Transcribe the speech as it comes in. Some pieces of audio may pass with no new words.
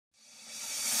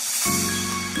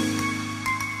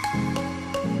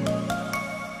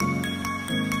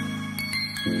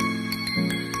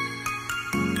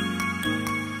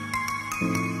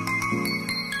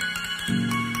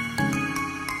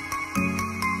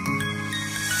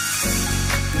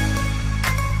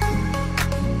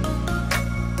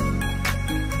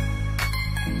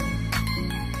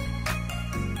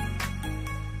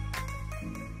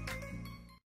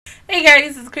Hey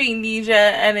guys, it's Queendija,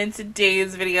 and in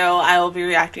today's video, I will be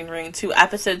reacting to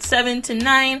episode 7 to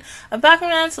 9 of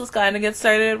Bakuman. So let's go ahead and get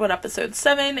started with episode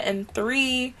 7 in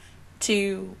 3,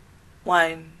 2,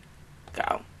 1,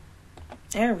 go.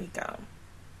 There we go.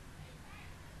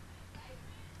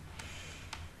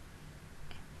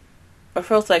 It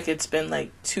feels like it's been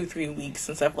like 2-3 weeks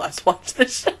since I've last watched the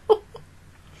show.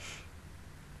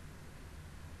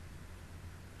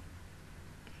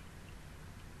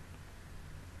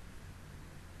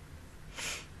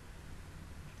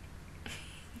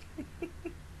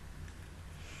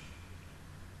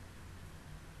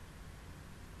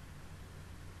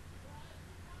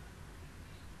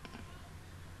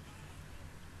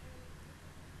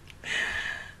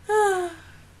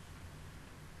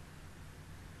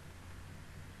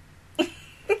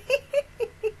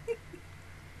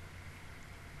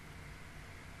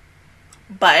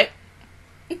 But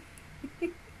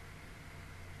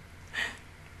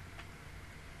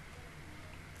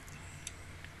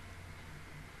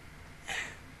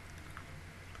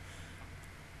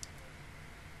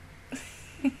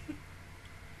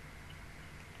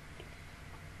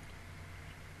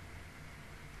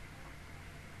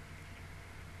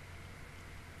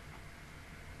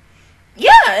yeah,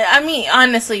 I mean,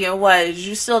 honestly, it was.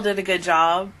 You still did a good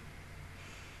job.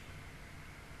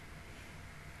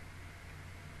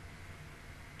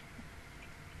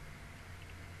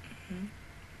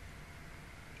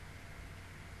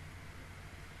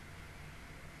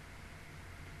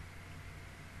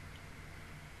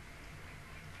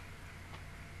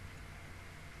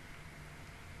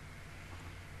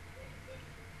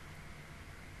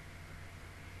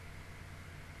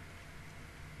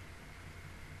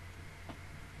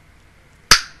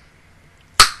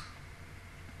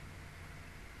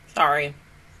 Sorry.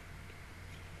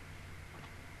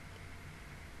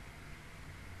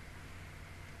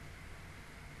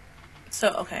 So,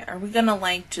 okay, are we gonna,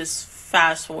 like, just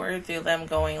fast forward through them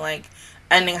going, like,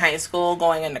 ending high school,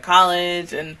 going into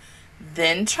college, and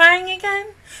then trying again?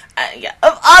 Yeah,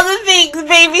 of all the things,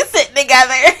 babysitting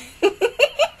together.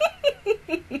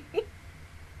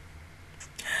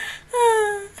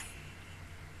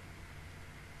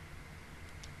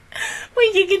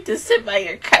 When you get to sit by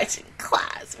your couch in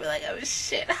class, we're like, oh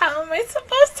shit, how am I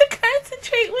supposed to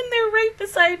concentrate when they're right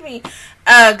beside me?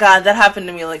 God, that happened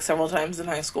to me like several times in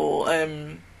high school.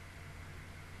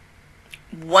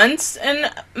 Once in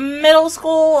middle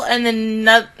school, and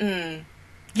then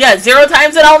yeah, 0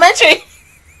 times in elementary.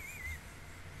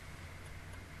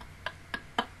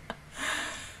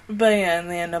 But yeah, in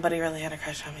the end, nobody really had a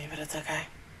crush on me, but it's okay.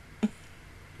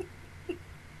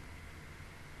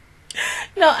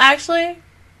 No, actually,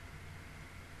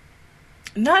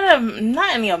 not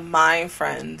any of my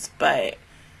friends, but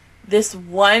this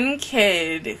one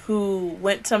kid who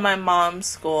went to my mom's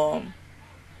school,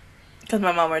 because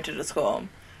my mom went to the school,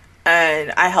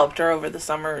 and I helped her over the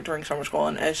summer during summer school,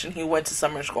 and he went to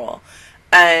summer school,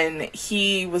 and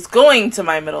he was going to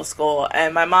my middle school,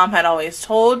 and my mom had always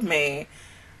told me,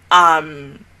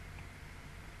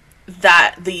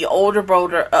 that the older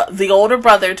brother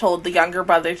told the younger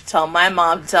brother to tell my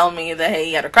mom to tell me that, hey,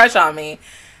 he had a crush on me,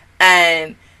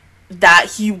 and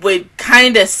that he would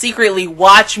kind of secretly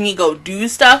watch me go do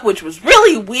stuff, which was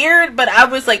really weird, but I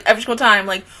was like, every single time,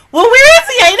 like, well, where is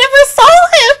he? I never saw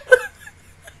him.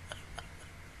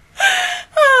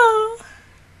 Oh.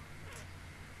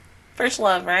 First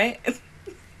love, right?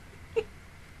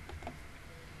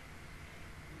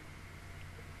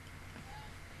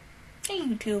 Hey,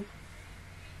 YouTube.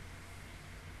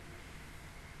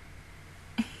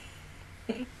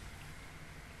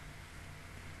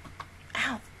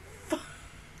 Ow.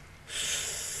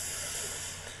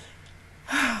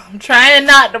 I'm trying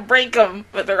not to break them,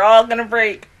 but they're all gonna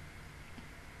break.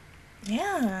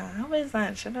 Yeah, how is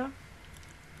that? Shut up.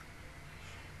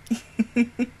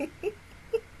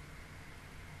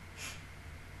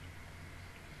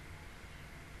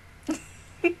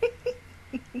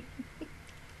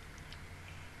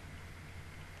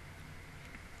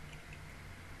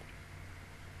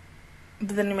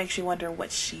 But then it makes you wonder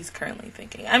what she's currently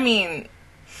thinking. I mean,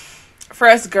 for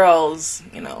us girls,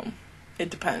 you know, it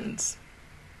depends.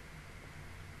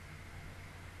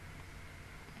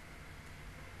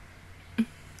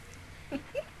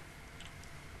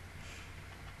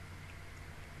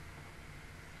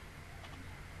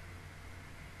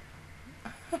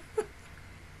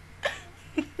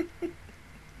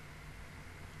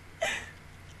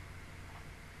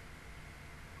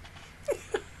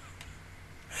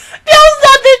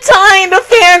 Time to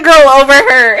fangirl over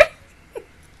her.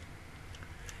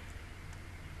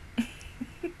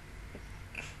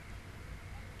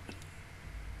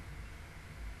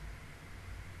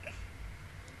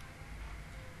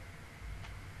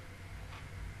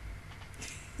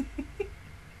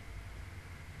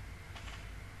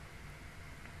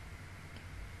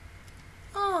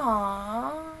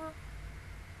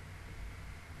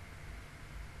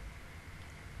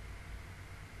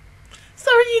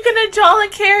 you gonna draw a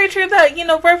character that, you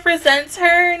know, represents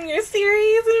her in your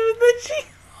series? And then she,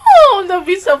 oh, that'd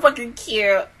be so fucking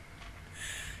cute.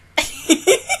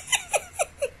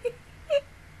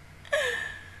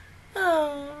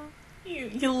 Oh,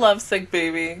 you love sick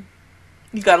baby.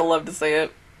 You gotta love to say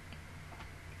it.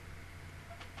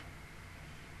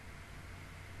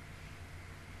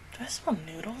 Do I smell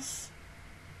noodles?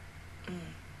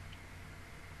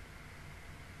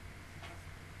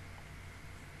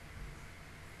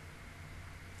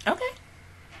 Okay.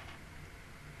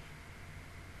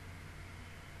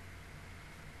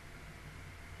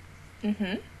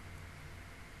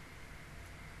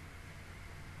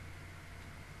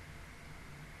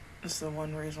 This is the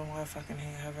one reason why I fucking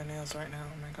hate having nails right now.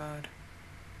 Oh my god.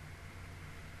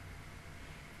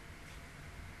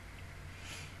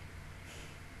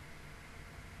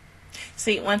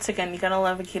 See, once again, you gotta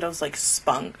love Akito's, like,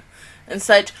 spunk and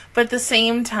such, but at the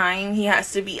same time, he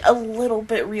has to be a little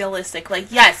bit realistic.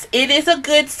 Like, yes, it is a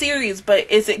good series, but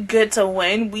is it good to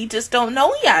win? We just don't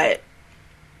know yet.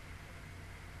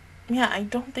 Yeah, I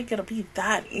don't think it'll be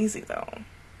that easy, though.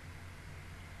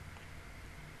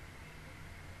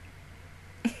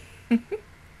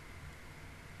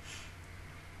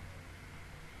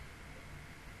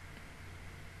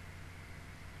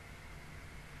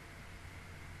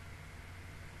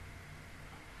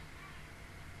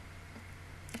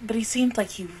 But he seemed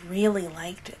like he really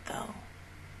liked it, though.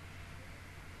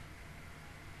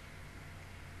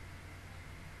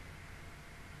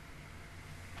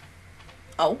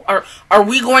 Oh, are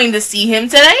we going to see him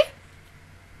today?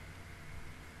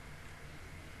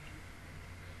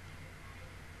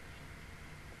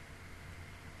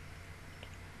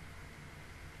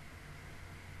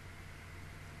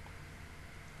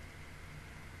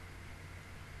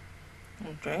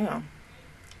 Oh, damn.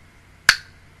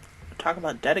 Talk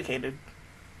about dedicated.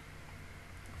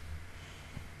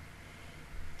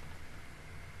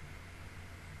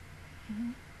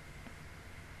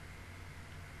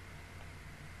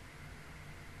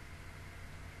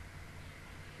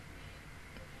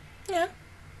 Yeah.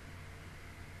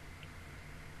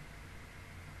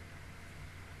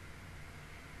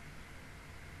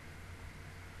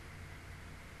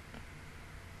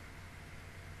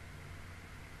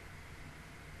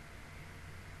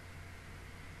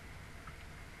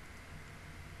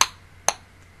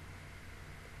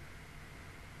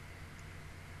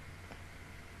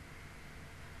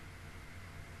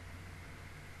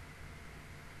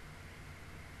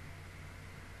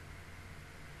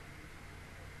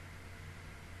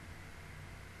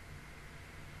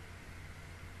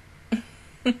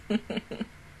 The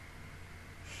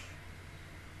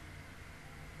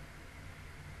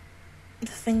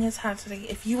thing is,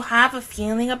 if you have a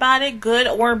feeling about it, good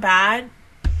or bad,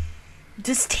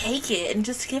 just take it and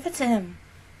just give it to him.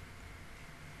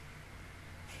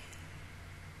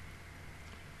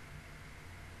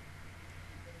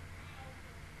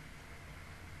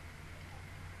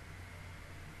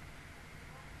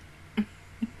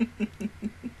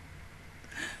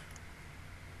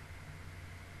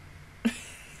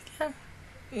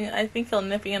 Yeah, I think he'll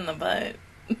nip you in the butt.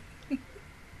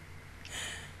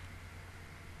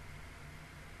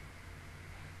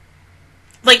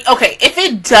 Like, okay, if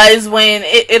it does win,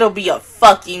 it'll be a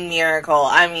fucking miracle.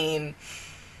 I mean,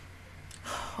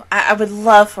 I would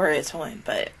love for it to win,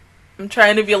 but I'm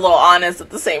trying to be a little honest at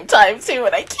the same time, too,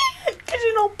 and I can't, because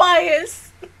you know,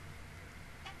 bias.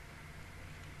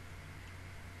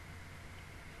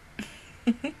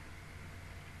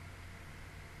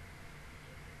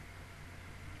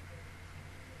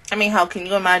 I mean, how can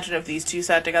you imagine if these two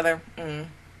sat together?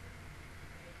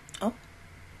 Oh.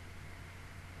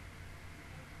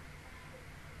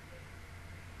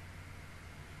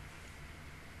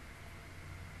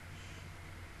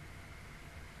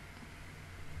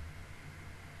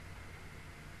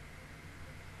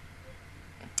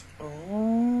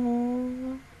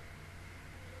 Oh.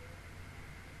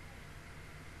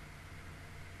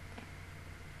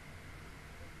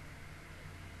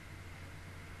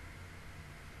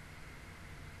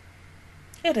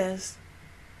 It is.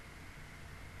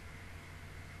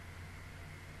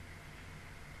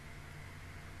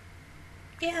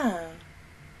 Yeah.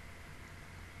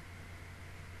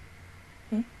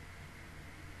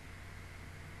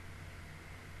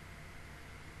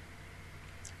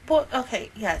 Well,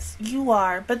 okay, yes, you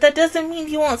are, but that doesn't mean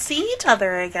you won't see each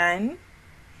other again.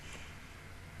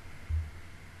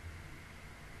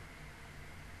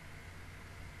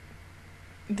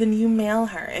 Then you mail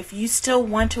her. If you still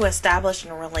want to establish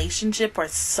a relationship or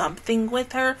something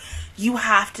with her, you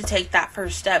have to take that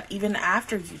first step even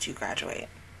after you two graduate.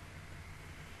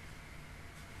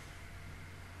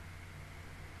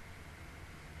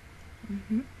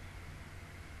 Mm-hmm.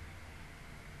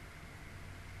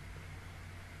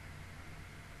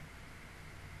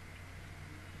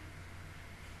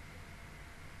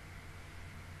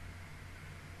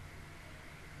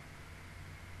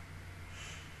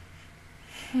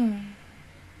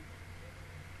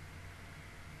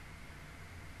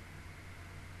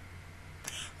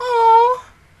 Oh,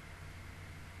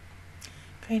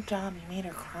 great job. You made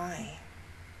her cry.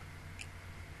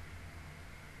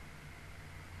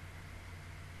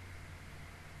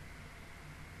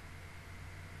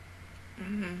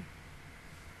 Mm-hmm.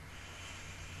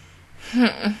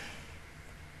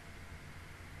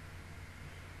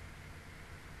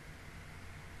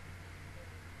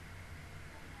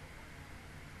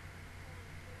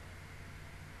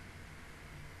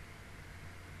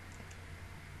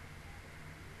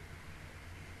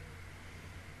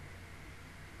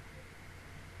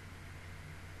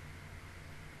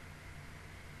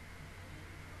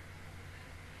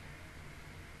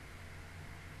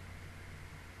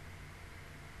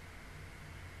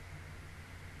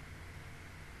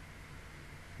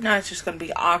 Now it's just going to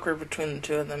be awkward between the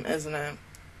two of them, isn't it?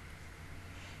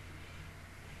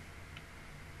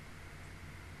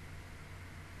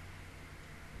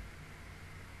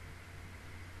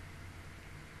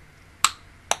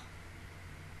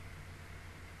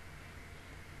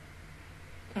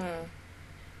 Mm.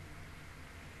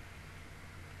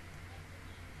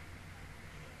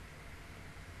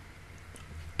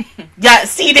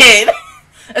 Yes, he did.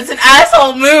 It's an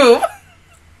asshole move.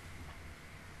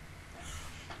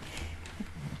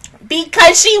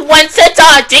 Because she wants to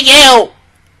talk to you.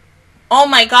 Oh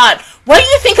my god. Why do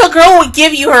you think a girl would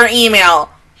give you her email?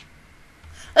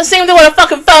 The same thing with a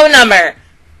fucking phone number.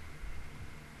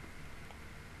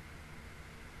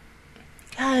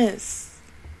 Yes.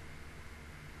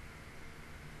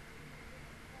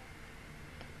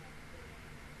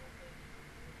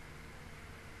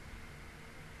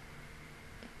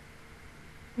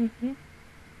 Mm-hmm.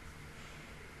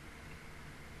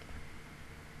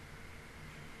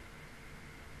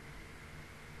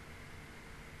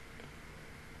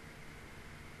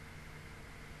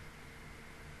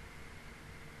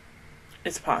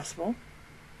 It's possible.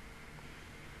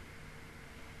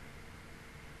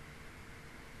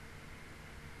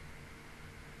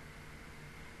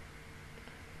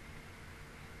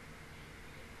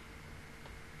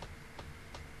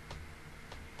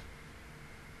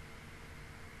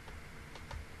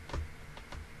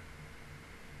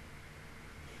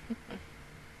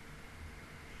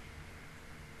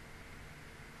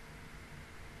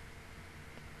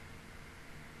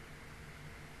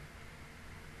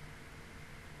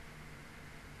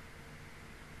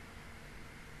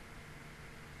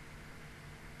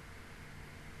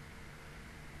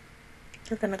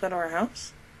 You're gonna go to our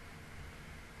house?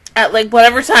 At like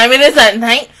whatever time it is at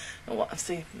night? Well,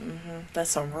 see, that's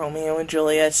some Romeo and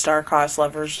Juliet star-crossed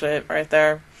lover shit right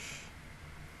there.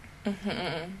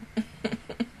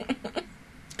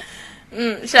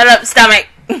 Shut up, stomach.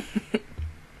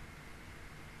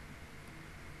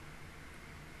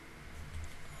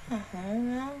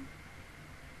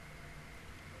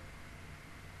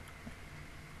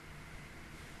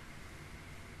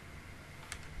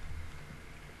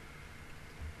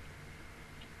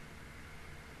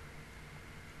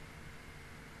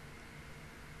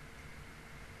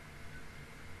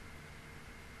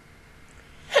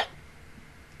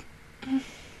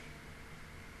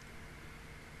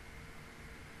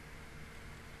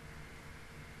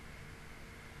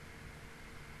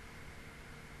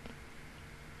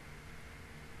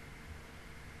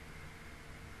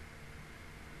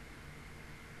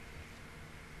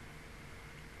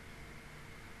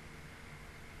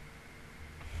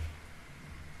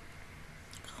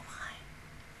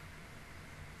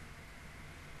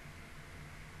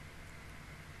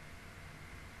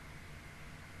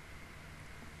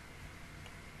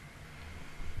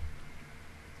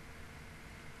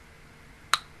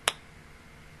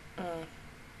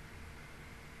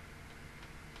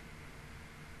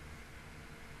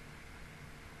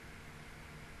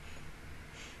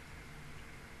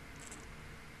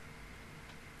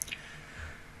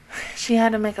 She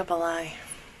had to make up a lie.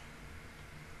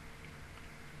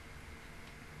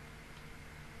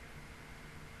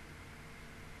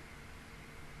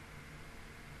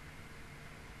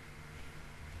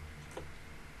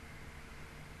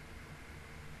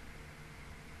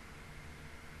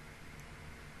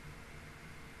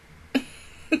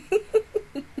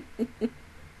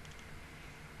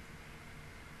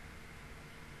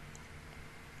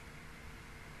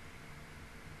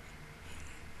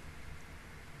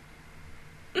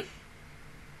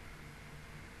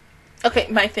 Okay,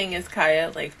 my thing is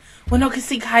Kaya, like, well, no, because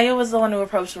see, Kaya was the one who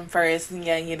approached him first, and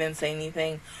yeah, he didn't say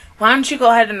anything. Why don't you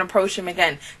go ahead and approach him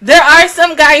again? There are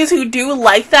some guys who do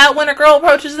like that when a girl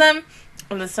approaches them,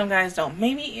 and then some guys don't.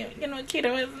 Maybe, you know,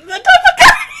 Keto is the type of guy.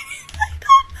 I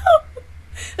don't know.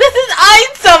 This is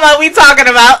Ainsama we talking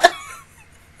about.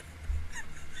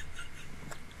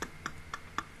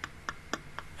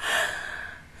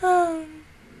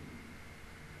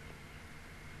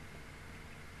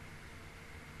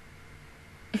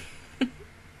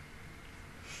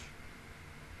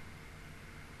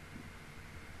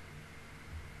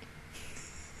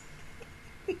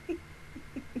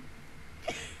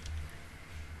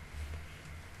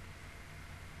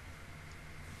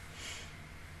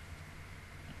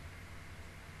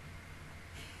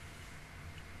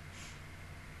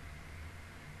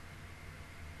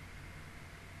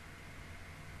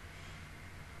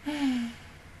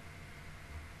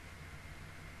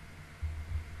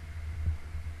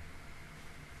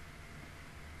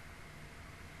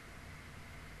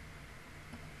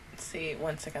 See,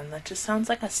 once again, that just sounds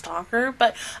like a stalker,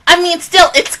 but I mean, still,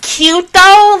 it's cute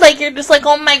though. Like, you're just like,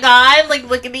 oh my god, like,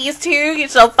 look at these two, you're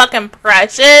so fucking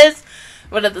precious.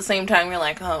 But at the same time, you're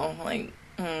like, oh, like,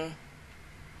 I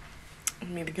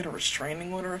need to get a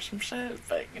restraining order or some shit.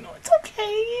 But, you know, it's okay.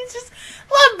 It's just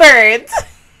lovebirds.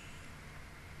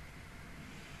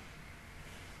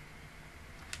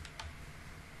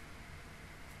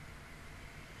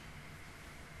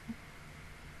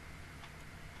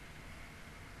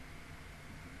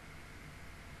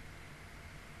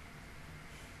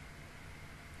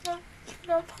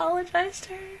 You apologize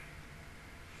to her.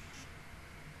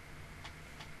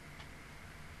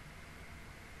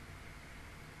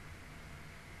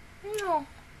 No.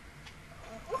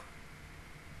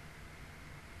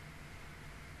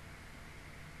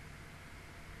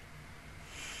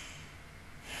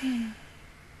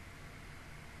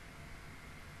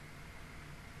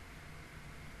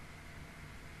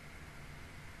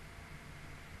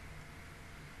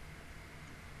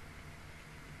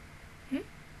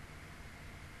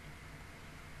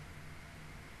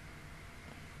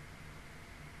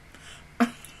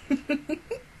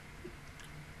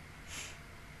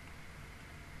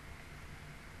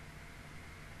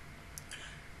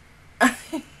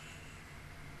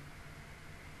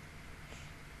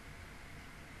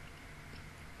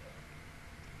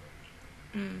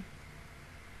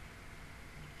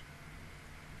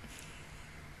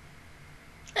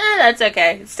 That's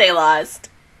okay. Stay lost.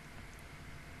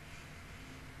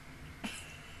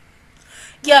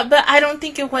 Yeah, but I don't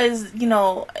think it was, you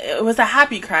know, it was a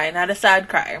happy cry, not a sad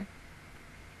cry.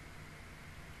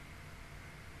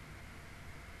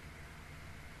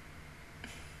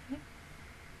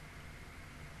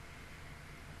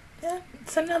 Yeah,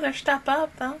 it's another step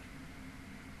up, though.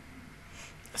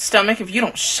 Stomach, if you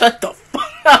don't shut the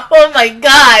fuck up. Oh my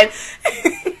god.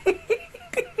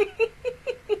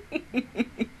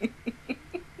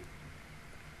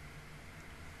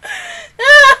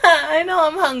 I know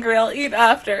I'm hungry. I'll eat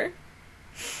after.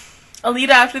 I'll eat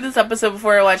after this episode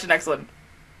before I watch the next one.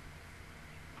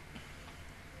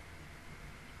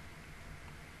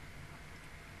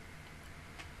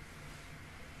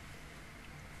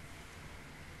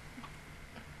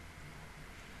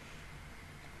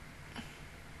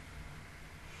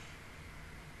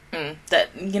 That,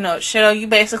 you know, Shadow, you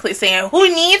basically saying, who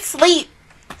needs sleep?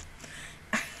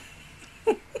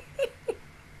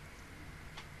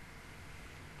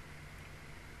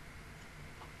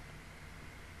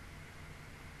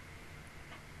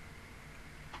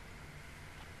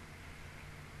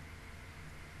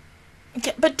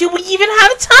 Yeah, but do we even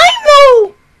have time,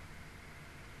 though?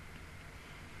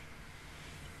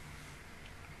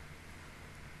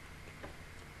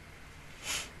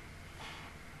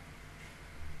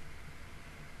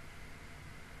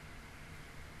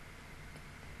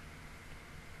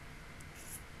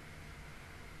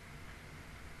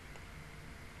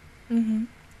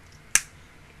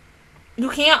 You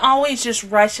can't always just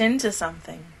rush into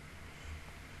something.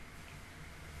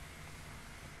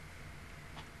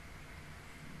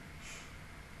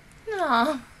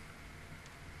 Aw.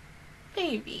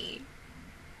 Baby.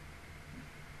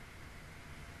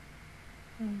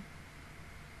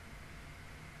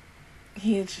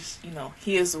 He is just, you know,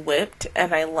 he is whipped,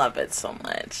 and I love it so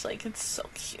much. Like, it's so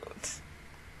cute.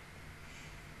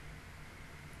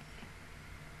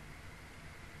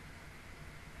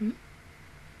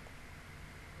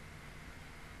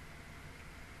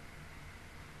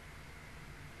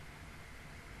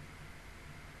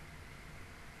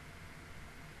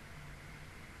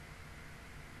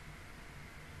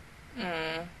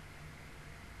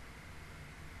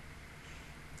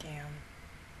 Damn.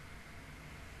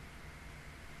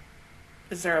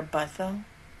 Is there a but, though?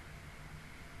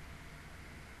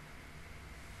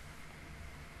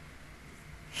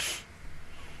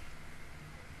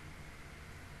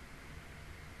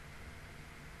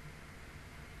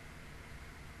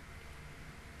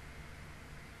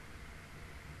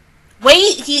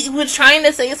 Wait, he was trying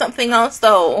to say something else,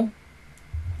 though.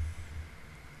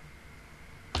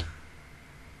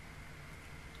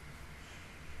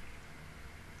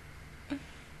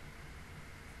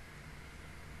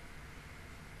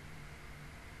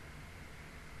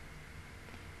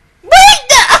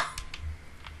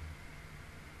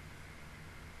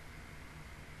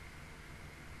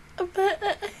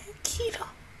 Keto.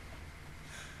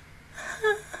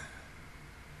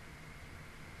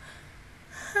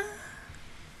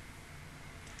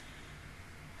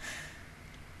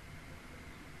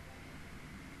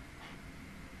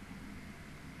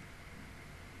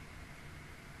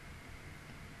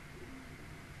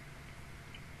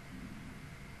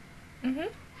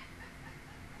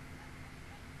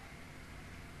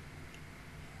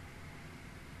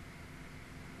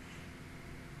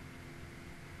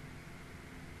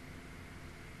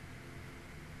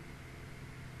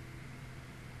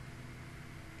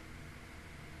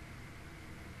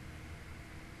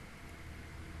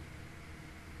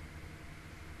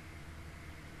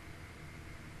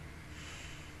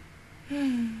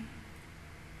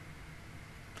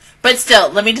 But still,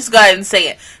 let me just go ahead and say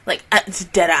it. Like, it's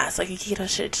dead ass. Like, Akito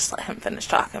should just let him finish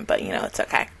talking, but, you know, it's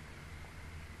okay.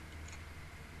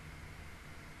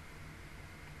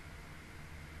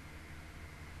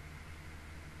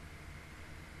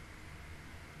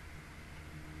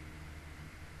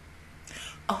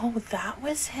 Oh, that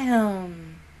was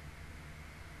him.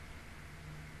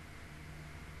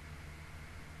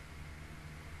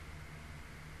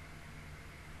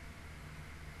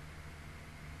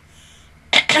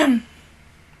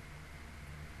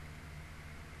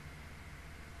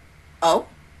 Oh?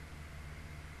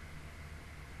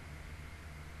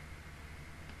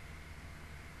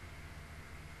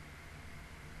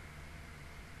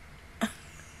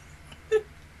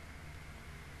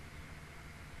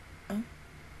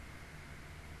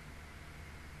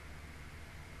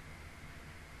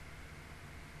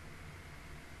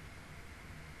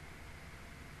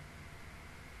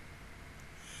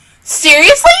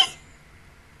 Seriously?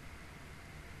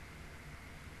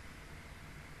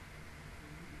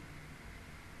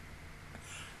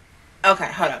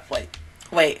 Okay, hold up. Wait.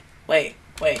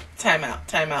 Time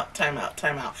out.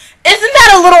 Isn't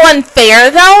that a little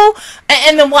unfair, though?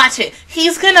 And then watch it.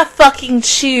 He's gonna fucking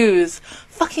choose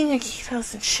fucking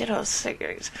Akitos and Shitos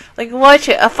stickers. Like, watch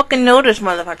it. I fucking notice,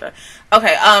 motherfucker.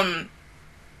 Okay,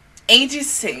 AG's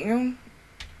singing.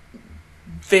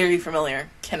 Very familiar.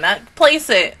 Cannot place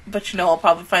it, but you know, I'll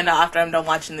probably find out after I'm done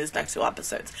watching these next two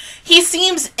episodes. He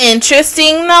seems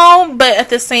interesting, though, but at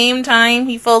the same time,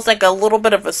 he feels like a little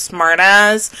bit of a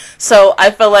smartass. So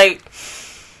I feel like,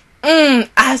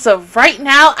 as of right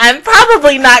now, I'm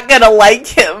probably not gonna like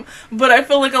him. But I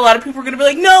feel like a lot of people are gonna be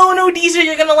like, no, Deja,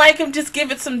 you're gonna like him. Just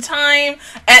give it some time.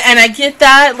 And I get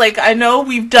that. Like, I know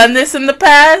we've done this in the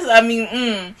past. I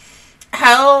mean,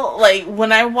 hell, like,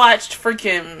 when I watched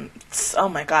freaking, oh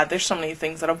my god, there's so many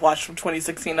things that I've watched from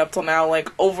 2016 up till now, like,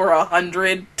 over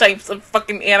 100 types of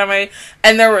fucking anime,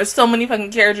 and there were so many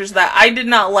fucking characters that I did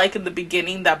not like in the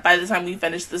beginning, that by the time we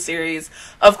finished the series,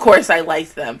 of course I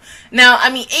liked them. Now, I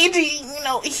mean, AG, you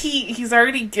know, he's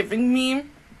already giving me,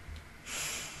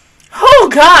 oh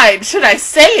god, should I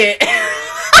say it?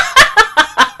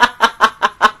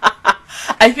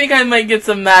 I think I might get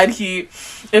some mad heat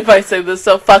if I say this,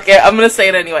 so fuck it. I'm gonna say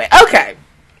it anyway. Okay.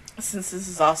 Since this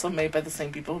is also made by the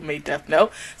same people who made Death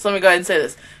Note, so let me go ahead and say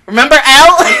this. Remember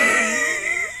L?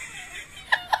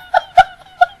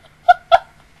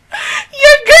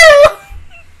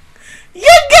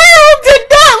 Your girl did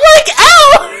not like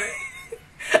L!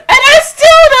 And I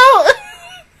still don't!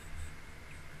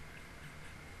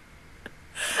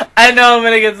 I know I'm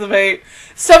gonna get some hate.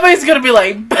 Somebody's gonna be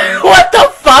like, what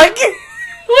the fuck?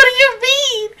 What do you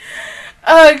mean?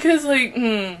 Cause like,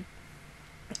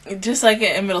 just like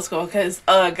in middle school, cause,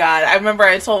 oh god, I remember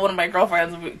I told one of my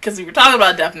girlfriends, cause we were talking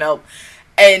about Death Note,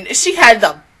 and she had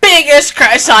the biggest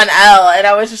crush on L, and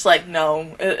I was just like,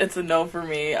 no, it's a no for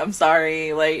me, I'm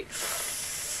sorry, like,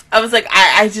 I was like,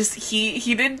 I just,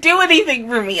 he didn't do anything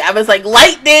for me. I was like,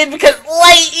 Light did, because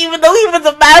Light, even though he was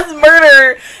a mass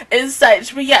murderer and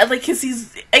such, but yeah, like, cause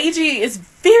AG is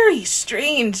very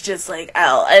strange, just like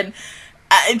L, and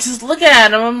I just looking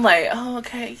at him, I'm like, oh,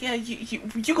 okay, yeah, you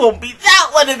gonna be that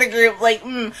one in the group, like,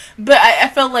 but I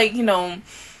felt like, you know,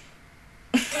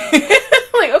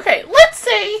 like, okay, let's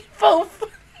say both.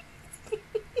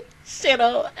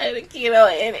 Shido and Akito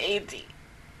and AG.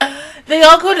 They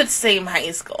all go to the same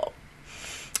high school.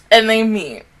 And they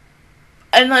meet.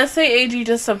 And let's say AG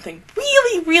does something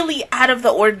really, really out of the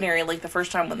ordinary, like the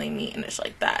first time when they meet, and it's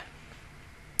like that.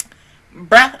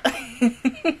 Bruh.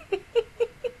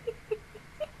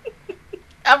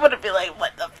 I'm gonna be like,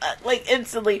 what the fuck? Like,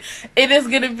 instantly.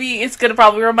 It's gonna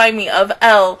probably remind me of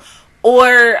L.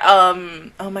 Or,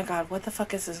 oh my god, what the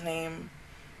fuck is his name?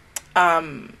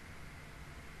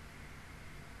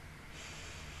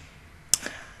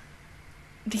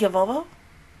 Diavovo?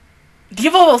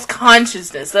 Diavovo's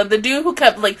consciousness. The dude who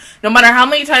kept, like, no matter how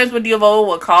many times when Diavovo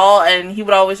would call, and he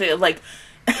would always say, like,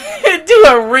 do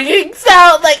a ringing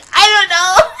sound, like, I don't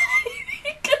know.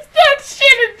 Because that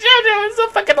shit in JoJo was so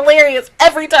fucking hilarious.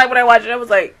 Every time when I watched it, I was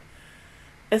like,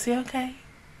 is he okay?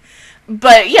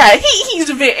 But, yeah, AG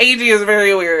is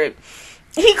very weird.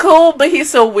 He cool, but he's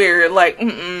so weird. Like,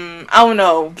 I don't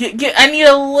know. I need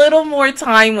a little more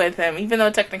time with him, even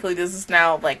though technically this is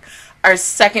now, like, our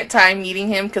second time meeting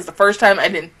him, because the first time I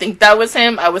didn't think that was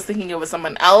him. I was thinking it was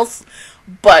someone else.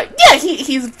 But, yeah,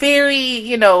 he's very,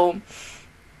 you know,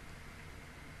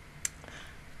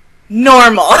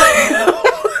 normal.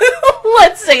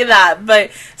 Let's say that.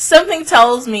 But something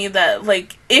tells me that,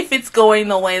 like, if it's going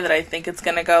the way that I think it's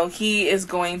gonna go, he is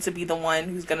going to be the one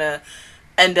who's gonna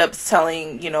end up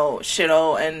telling, you know,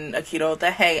 Shido and Akito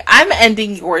that, hey, I'm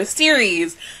ending your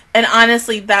series. And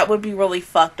honestly, that would be really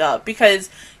fucked up. Because,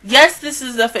 yes, this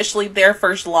is officially their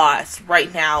first loss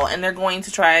right now. And they're going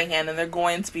to try again. And they're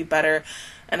going to be better.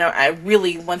 And I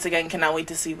really, once again, cannot wait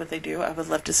to see what they do. I would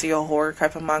love to see a horror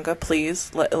type of manga.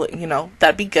 Please, you know,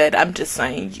 that'd be good. I'm just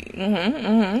saying,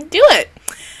 do it.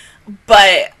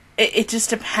 But it just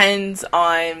depends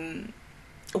on,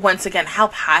 once again, how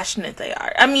passionate they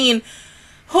are. I mean,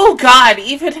 oh god,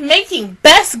 even making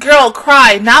best girl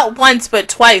cry, not once but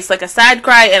twice, like a sad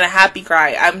cry and a happy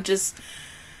cry. I'm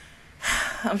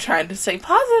trying to stay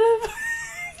positive.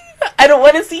 I don't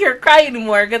want to see her cry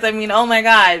anymore, because I mean, oh my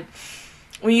god.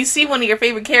 When you see one of your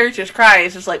favorite characters cry,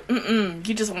 it's just like, you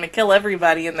just want to kill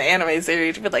everybody in the anime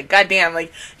series. You're like, goddamn,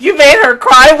 like, you made her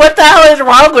cry? What the hell is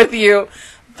wrong with you?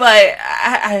 But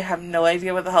I have no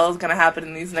idea what the hell is going to happen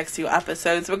in these next 2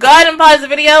 episodes. But go ahead and pause the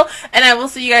video, and I will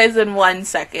see you guys in 1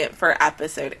 second for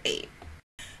episode 8.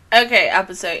 Okay,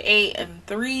 episode 8 in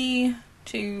 3,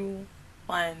 2,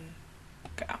 1,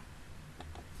 go.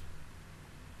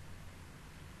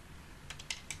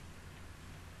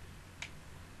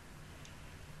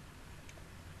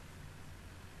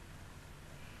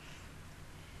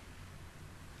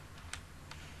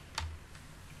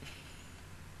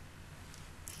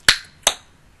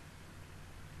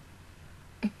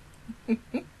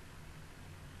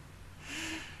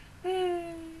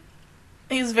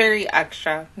 He's very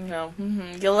extra, you know.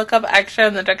 You look up extra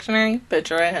in the dictionary,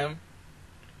 picture of him.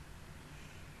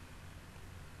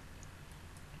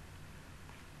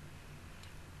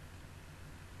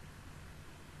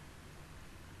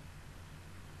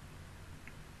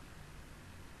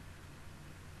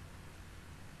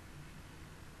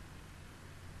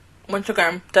 Once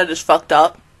again, that is fucked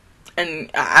up. And,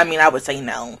 I mean, I would say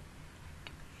no.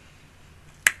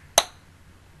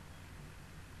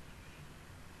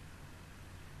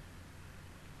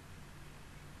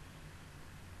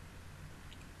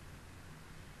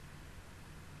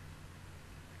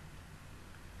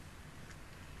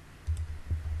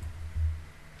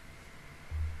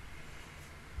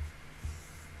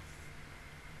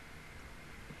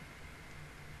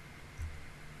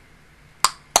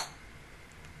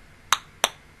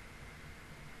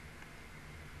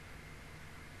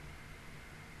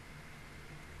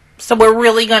 So we're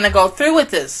really going to go through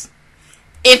with this.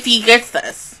 If he gets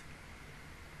this.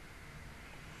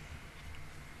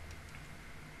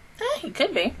 He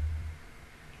could be.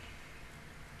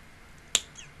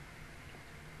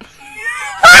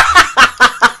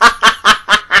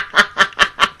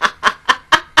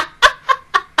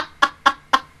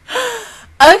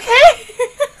 Okay.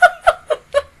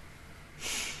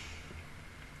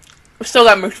 We've still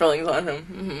got mixed feelings on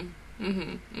him.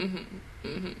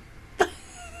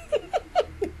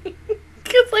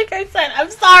 Because, like I said, I'm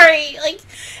sorry. Like,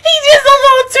 he's just a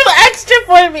little too extra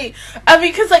for me. I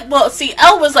mean, because, like, well, see,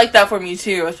 L was like that for me,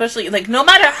 too. Especially, like, no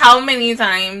matter how many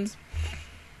times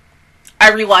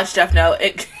I rewatched Death Note,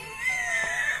 it...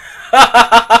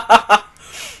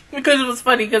 because it was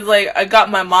funny, because, like, I got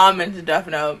my mom into Death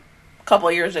Note a couple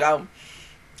of years ago.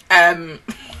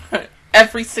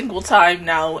 Every single time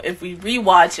now, if we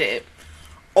rewatch it,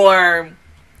 or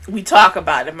we talk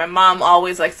about it, my mom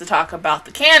always likes to talk about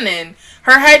the canon,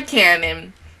 her head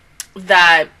canon,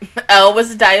 that L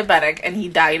was a diabetic and he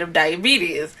died of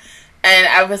diabetes. And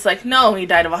I was like, no, he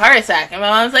died of a heart attack. And my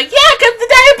mom was like, yeah, because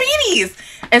the diabetes.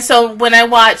 And so when I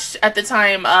watched, at the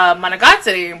time,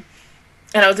 Monogatari,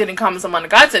 and I was getting comments on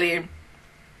Monogatari,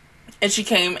 and she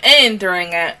came in during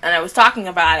it, and I was talking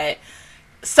about it,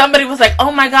 somebody was like,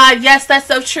 oh my god, yes, that's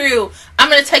so true. I'm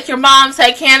going to take your mom's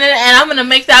headcanon, and I'm going to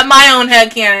make that my own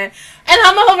headcanon. And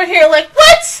I'm over here like,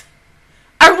 what?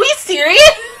 Are we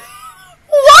serious?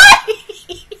 Why?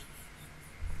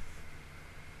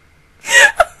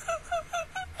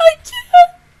 I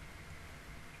can't.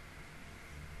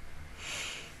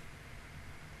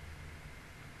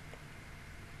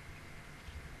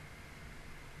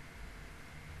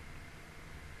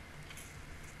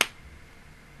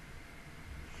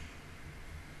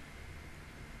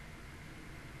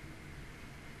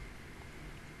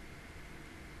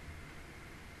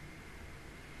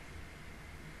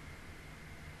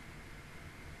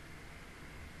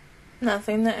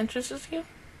 Nothing that interests you?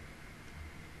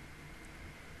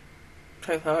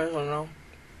 I don't know.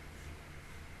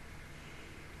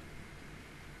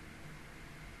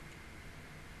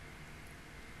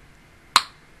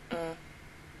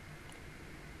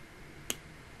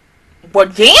 Well,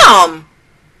 damn!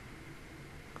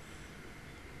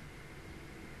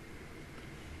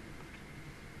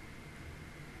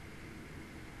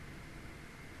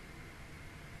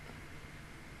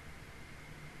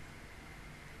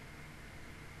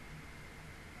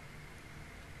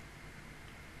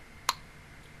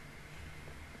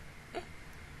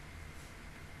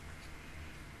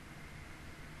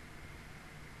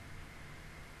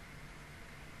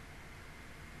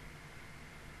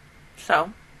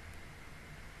 So.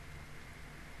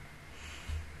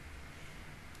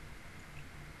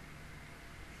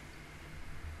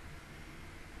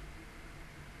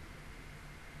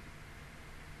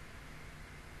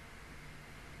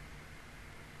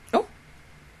 Oh.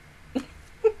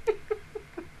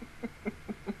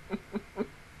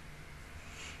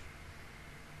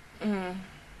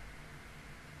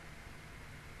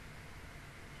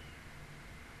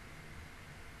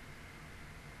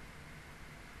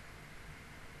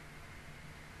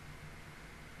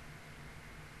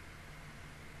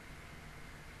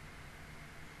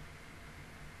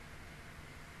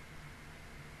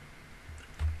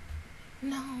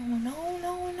 No.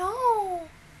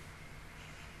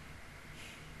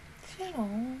 You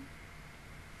know,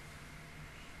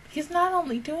 he's not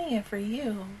only doing it for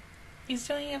you, he's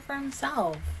doing it for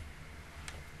himself.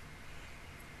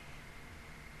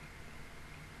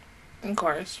 Of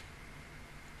course.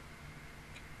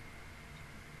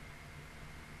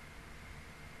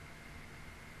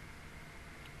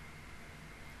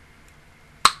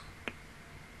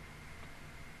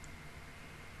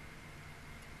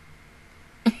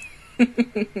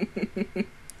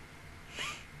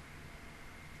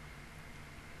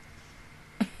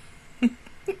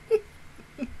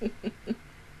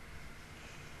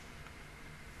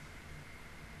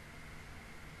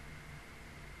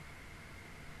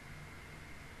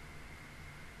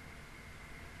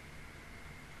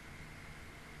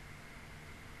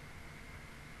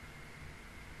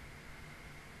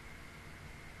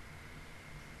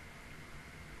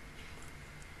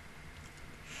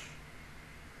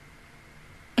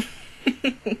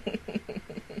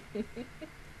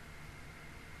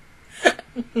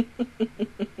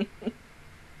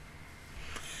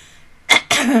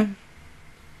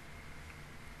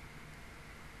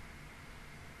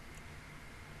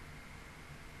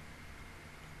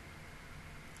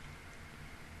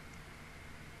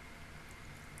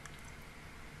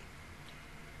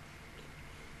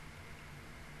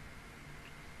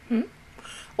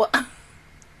 Well,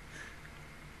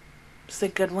 it's a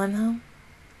good one, though.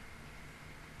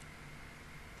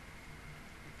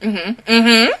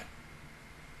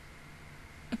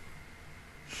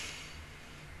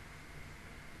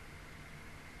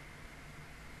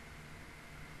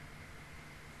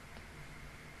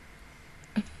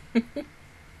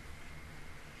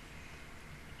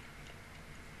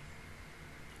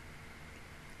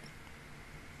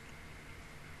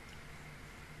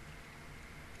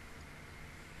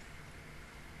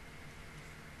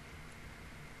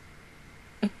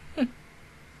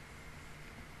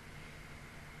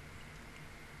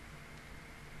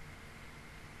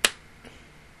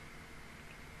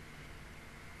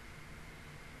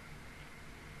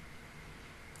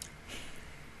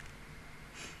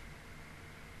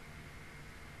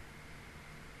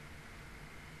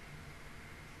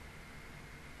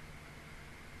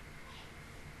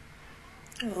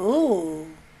 Ooh.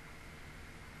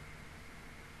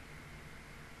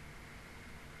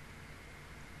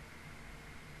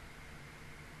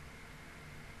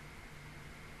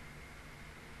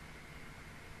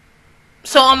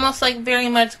 So almost like very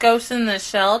much Ghost in the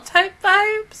Shell type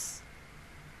vibes.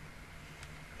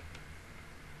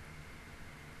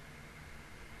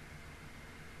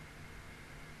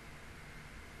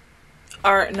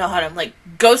 Or, no, hold on, like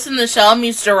Ghost in the Shell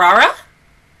meets Durara?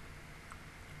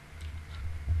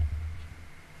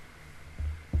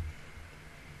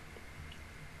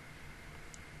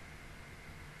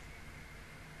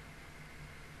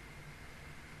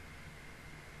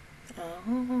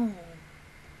 Oh.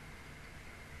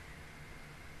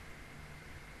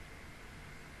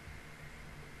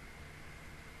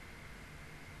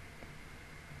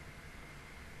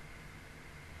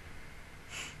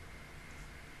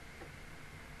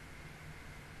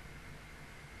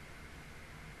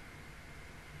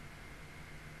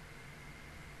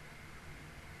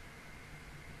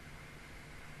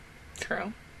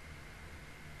 True.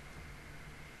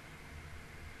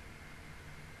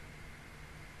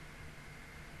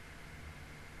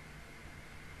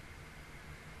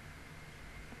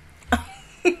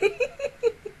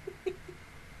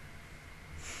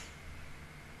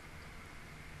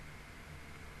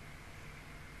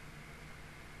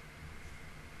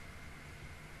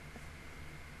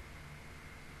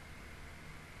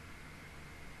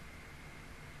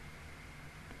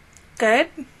 Good.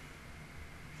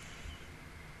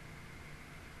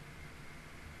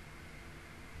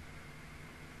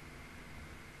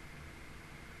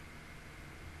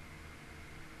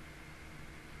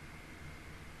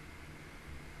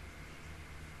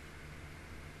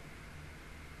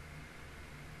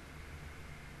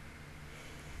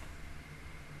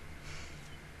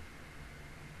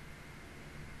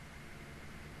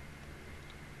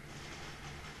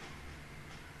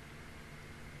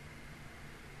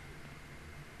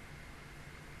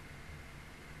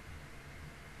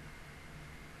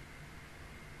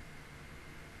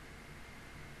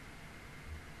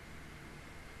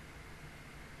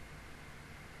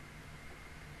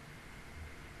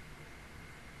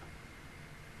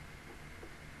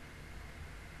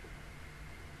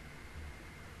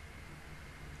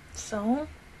 So,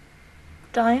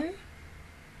 done?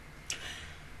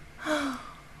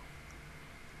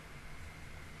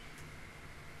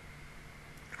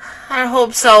 I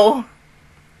hope so.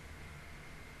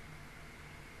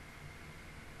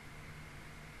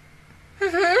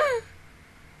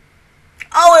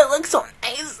 Oh, it looks so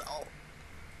nice.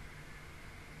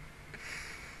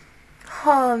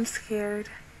 Oh, I'm scared.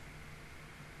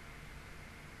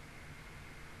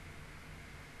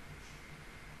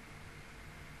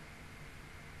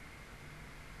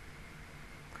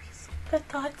 Good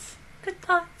thoughts. Good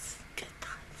thoughts. Good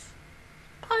thoughts.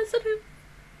 Positive.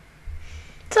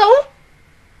 So?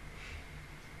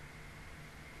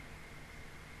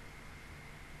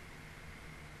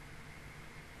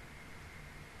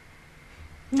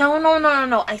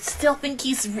 No. I still think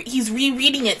he's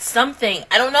rereading it something.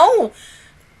 I don't know.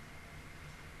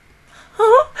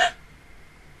 Huh?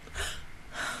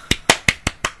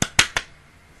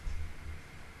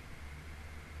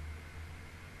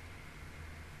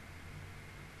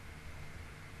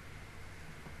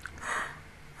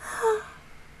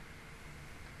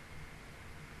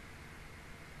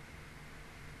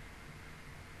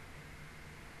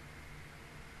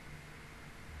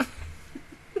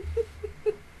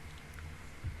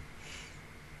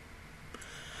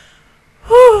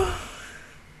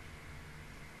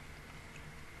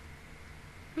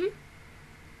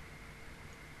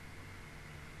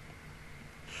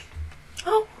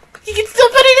 Oh, you can still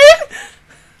put it in?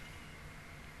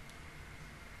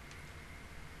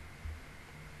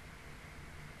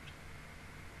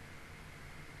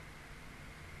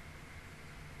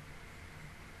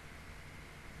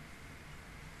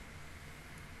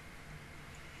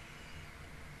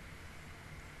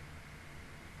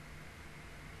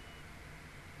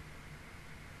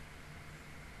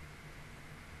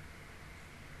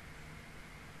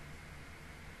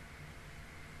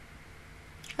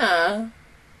 Huh.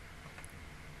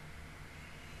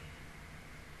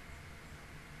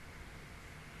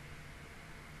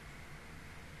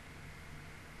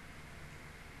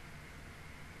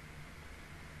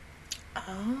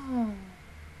 Oh.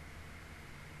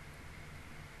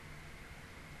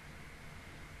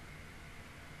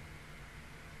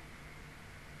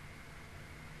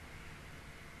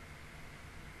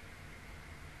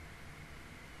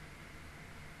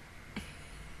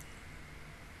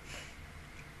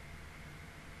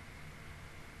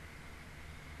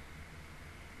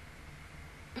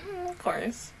 Of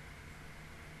course.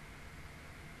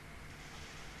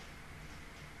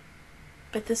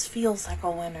 But this feels like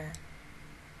a winner.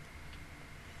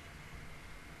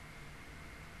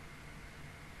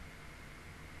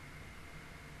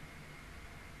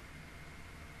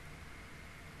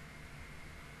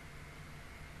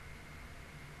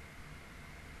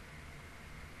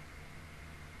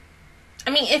 I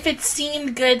mean, if it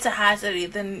seemed good to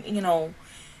Hassity, then, you know,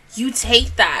 you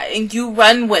take that and you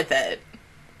run with it.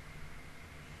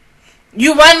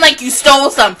 You run like you stole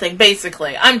something,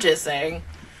 basically. I'm just saying.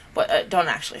 But don't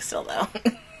actually steal, though.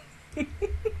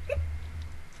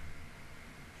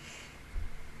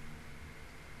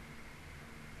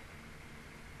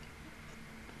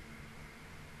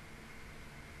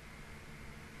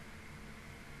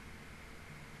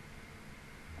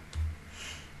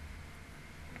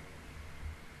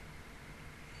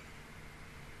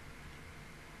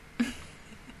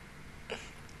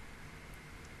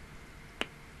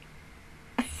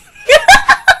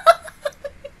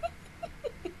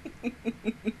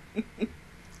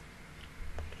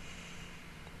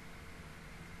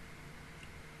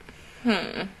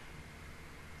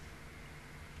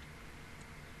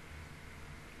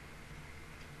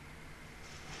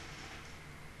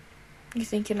 You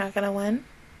think you're not gonna win?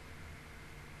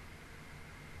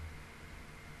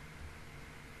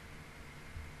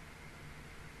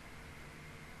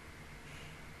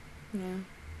 Yeah.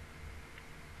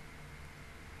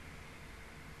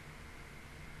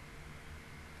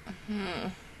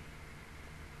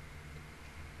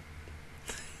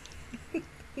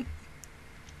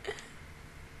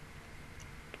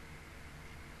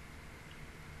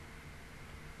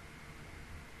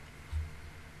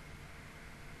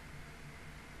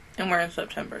 And we're in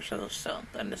September, so still,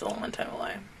 that is only one time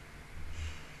away.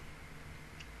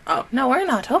 Oh, no, we're in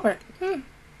October.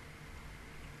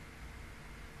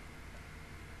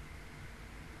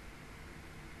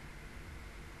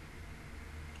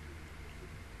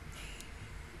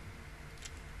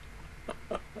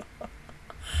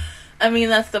 I mean,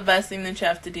 that's the best thing that you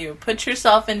have to do. Put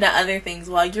yourself into other things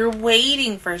while you're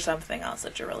waiting for something else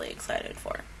that you're really excited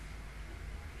for.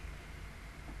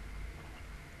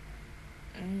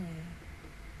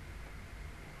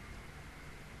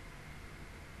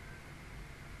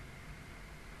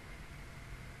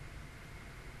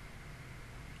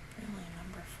 Really,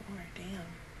 number 4, damn.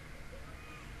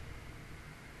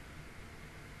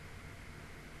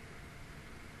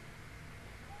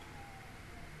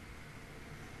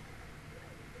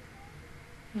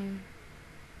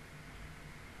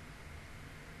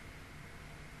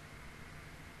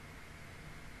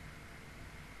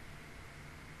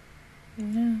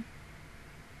 Yeah.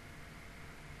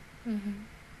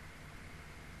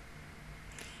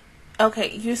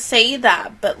 Okay, you say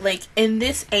that, but like in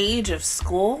this age of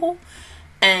school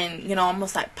and, you know,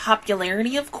 almost like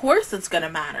popularity, of course it's gonna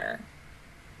matter.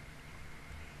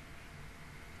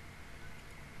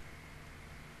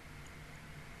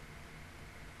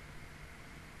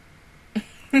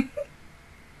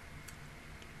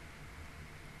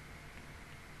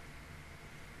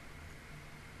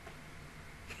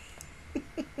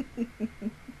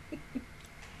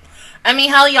 I mean,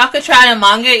 hell, y'all could try a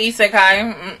manga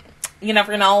isekai. You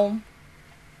never know.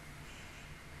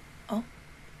 Oh.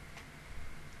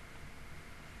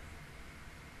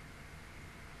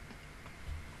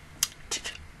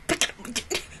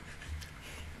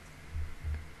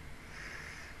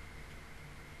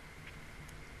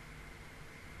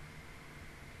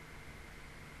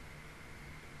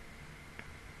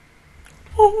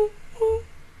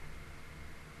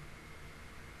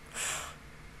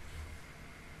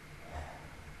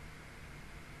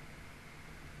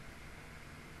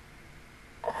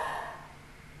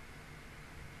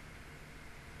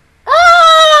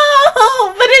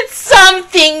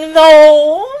 Something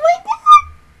though. Oh my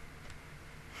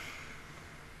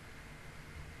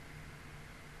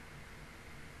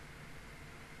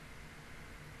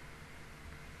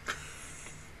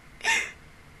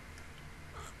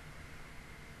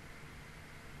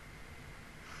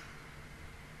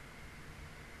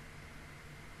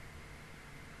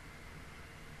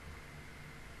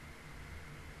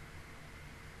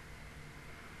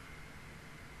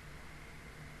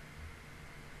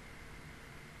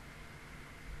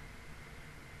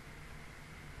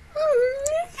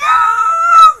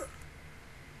god.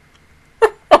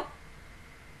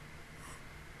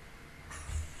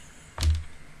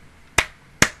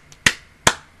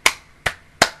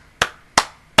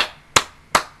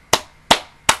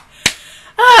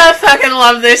 I fucking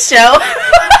love this show.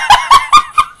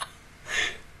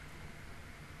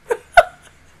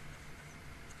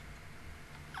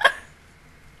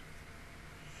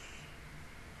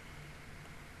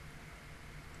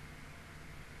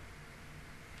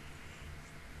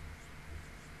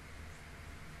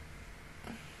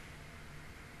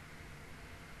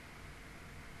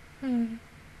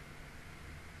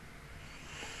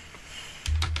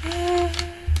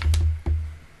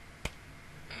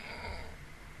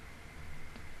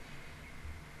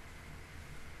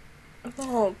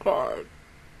 God.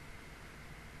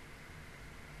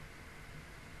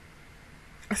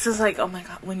 It's just like, oh my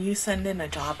God, when you send in a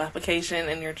job application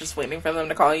and you're just waiting for them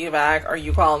to call you back, or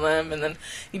you call them and then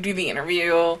you do the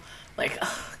interview, like,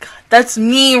 oh God, that's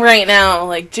me right now.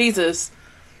 Like, Jesus.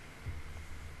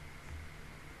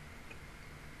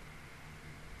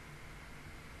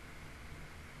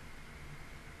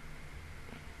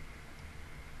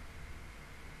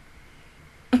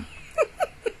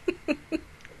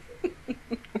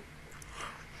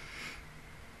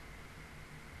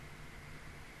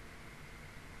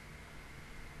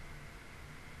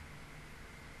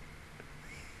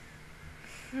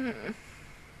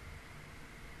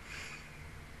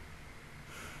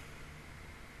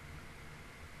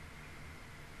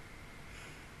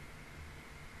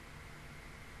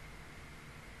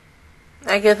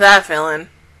 I get that feeling.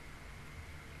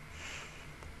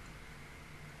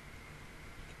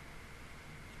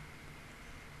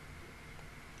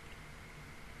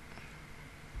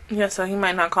 Yeah, so he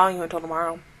might not call you until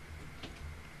tomorrow.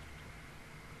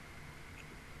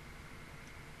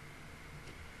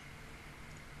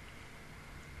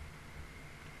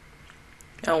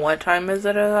 And what time is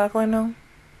it exactly now?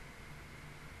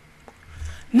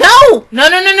 No! No, no, no,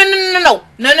 no, no, no, no.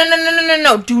 No, no, no, no, no, no,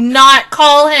 no. Do not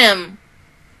call him.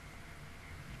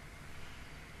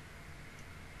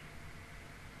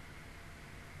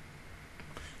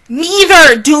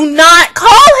 Neither. Do not call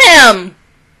him.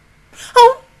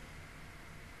 Oh.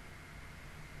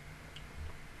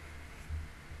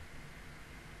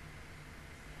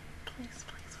 Please,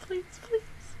 please, please, please.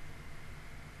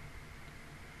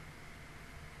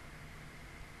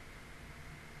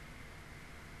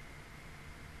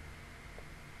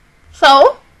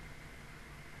 So?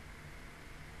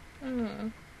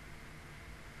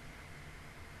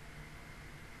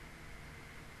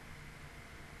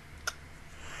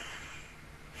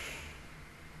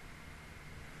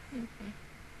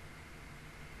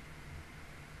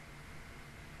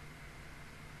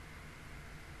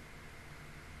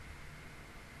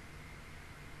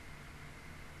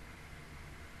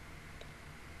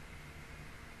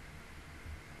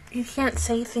 You can't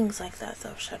say things like that,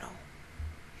 though, Shadow.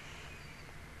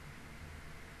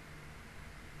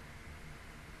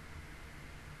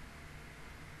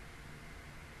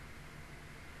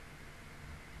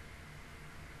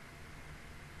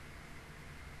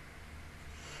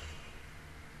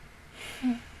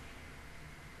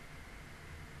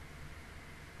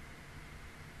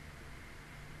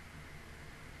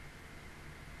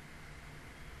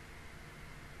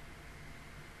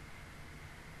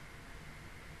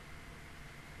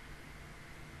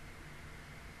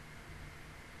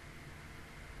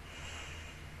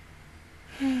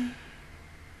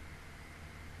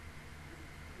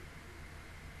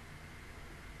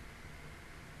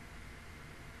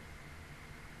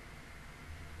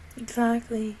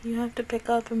 Exactly. You have to pick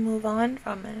up and move on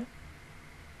from it.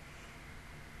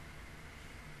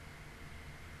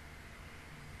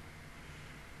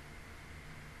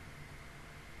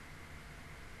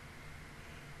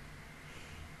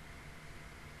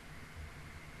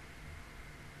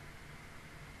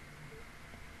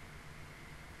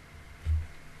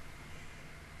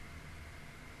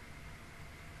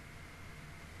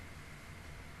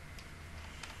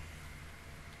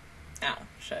 Ow,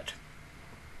 shit.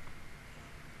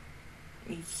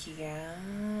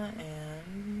 Yeah,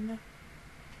 and...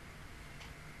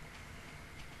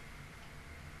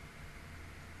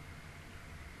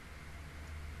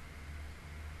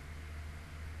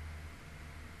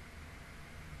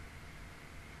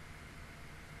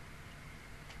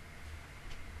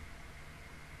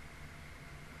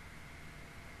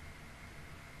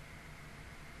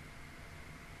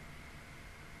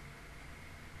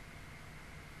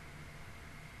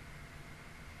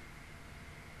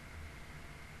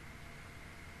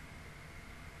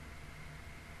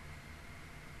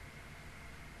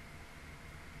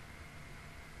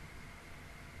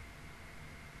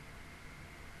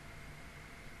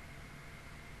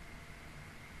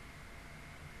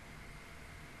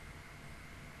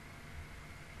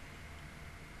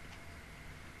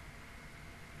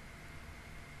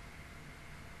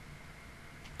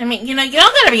 I mean, you know, you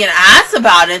don't gotta be an ass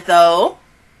about it, though.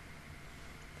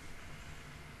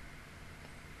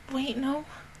 Wait, no.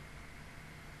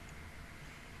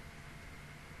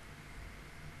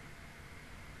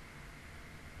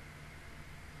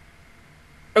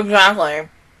 Exactly.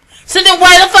 So then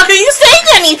why the fuck are you saying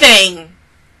anything?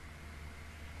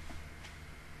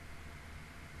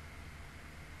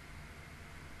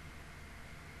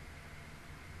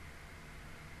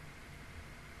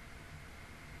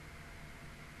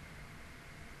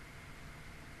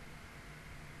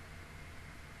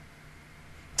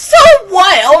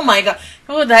 my god.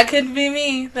 Oh, that could be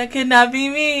me. That could not be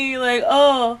me. Like,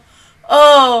 oh,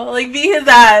 like, be his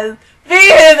ass. Be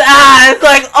his ass.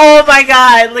 Like, oh my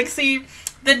god. Like, see,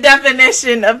 the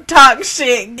definition of talk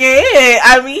shit gay.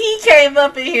 I mean, he came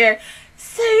up in here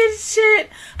saying shit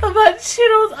about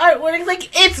Chido's artwork. Like,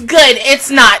 it's good. It's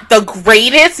not the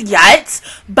greatest yet,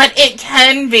 but it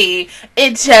can be.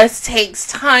 It just takes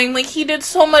time. Like, he did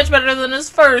so much better than his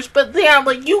first, but yeah,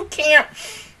 like, you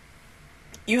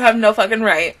have no fucking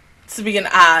right to be an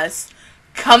ass.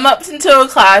 Come up into a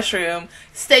classroom,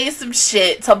 say some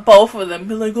shit to both of them.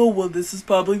 Be like, oh, well, this is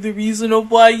probably the reason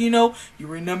of why, you know, you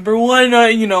were number 1,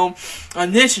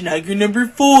 on this, and now you're number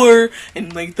 4.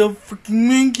 And, like, the freaking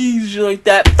monkeys, you're like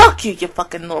that. Fuck you, you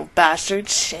fucking little bastard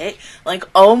shit. Like,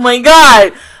 oh my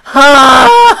god.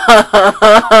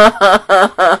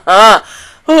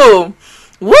 Ooh.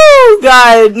 Woo,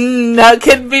 God. That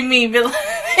could be me. Be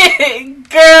like,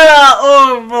 girl,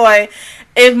 oh boy.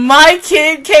 If my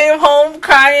kid came home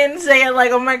crying, saying,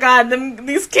 like, oh my god,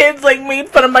 these kids, like, made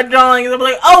fun of my drawings, I'm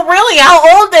like, oh, really? How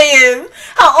old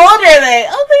How old are they?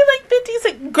 Oh, they like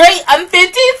 56. Great, I'm 50,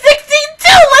 62,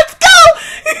 let's go!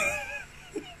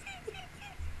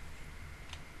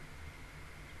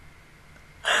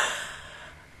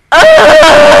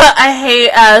 I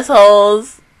hate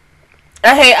assholes.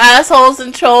 I hate assholes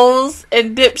and trolls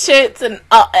and dipshits and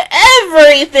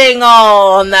everything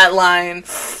all on that line.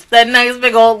 That nice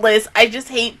big old list. I just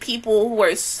hate people who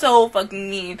are so fucking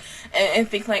mean and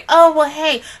think like, oh, well,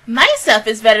 hey, my stuff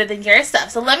is better than your stuff,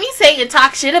 so let me say and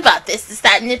talk shit about this,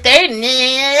 that, and the third.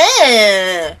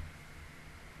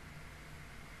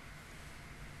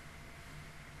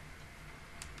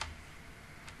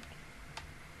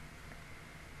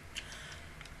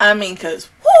 I mean, because,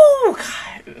 whoo,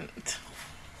 God,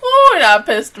 whoo, that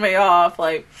pissed me off.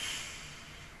 Like,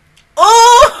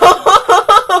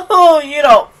 oh, you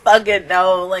don't fucking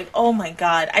know. Like, oh my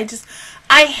god, I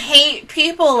hate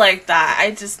people like that. I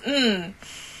just, and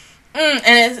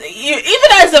it's,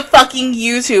 even as a fucking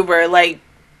YouTuber, like,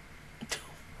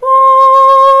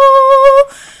 oh,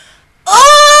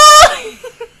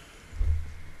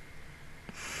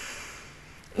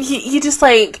 you just,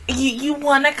 like, you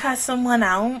want to cuss someone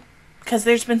out, because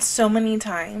there's been so many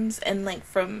times, and, like,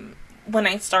 from when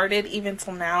I started even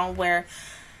till now, where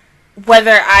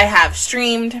whether I have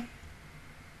streamed,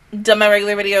 done my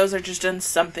regular videos, or just done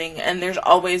something, and there's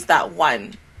always that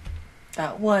one,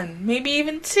 maybe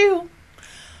even 2,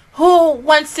 who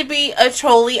wants to be a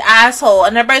trolly asshole,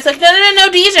 and everybody's like, no,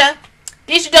 Deja,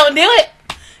 don't do it,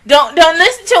 don't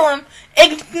listen to him,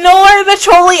 ignore the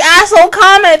trolly asshole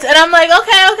comments, and I'm like,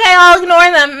 okay, I'll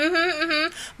ignore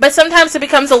them, but sometimes it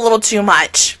becomes a little too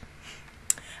much.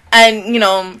 And, you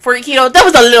know, for Keto, that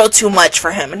was a little too much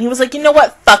for him. And he was like, you know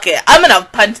what? Fuck it. I'm gonna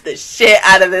punch the shit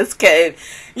out of this kid.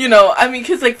 You know, I mean,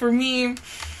 because, like, for me,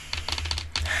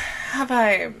 have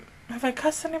I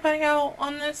cussed anybody out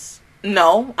on this?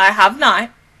 No, I have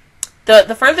not.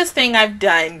 The furthest thing I've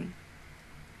done,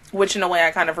 which in a way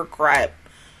I kind of regret,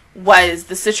 was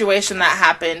the situation that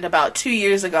happened about 2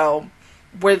 years ago,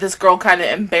 where this girl kind of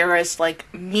embarrassed,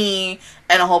 like, me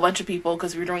and a whole bunch of people,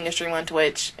 because we were doing a stream on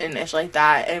Twitch and ish like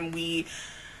that, and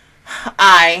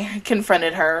I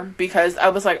confronted her, because I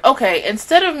was like, okay,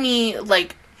 instead of me,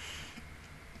 like,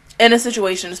 in a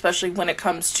situation, especially when it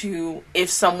comes to if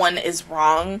someone is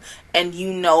wrong, and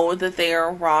you know that they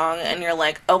are wrong, and you're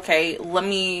like, okay, let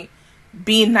me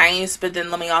be nice, but then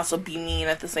let me also be mean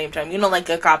at the same time, you know, like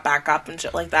a cop back up and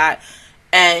shit like that,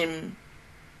 and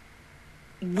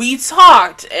we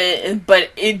talked,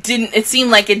 but it seemed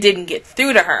like it didn't get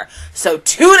through to her. So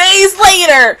 2 days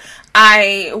later,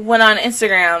 I went on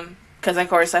Instagram, because of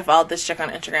course I followed this chick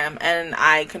on Instagram, and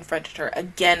I confronted her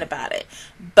again about it.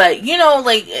 But, you know,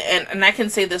 like, and I can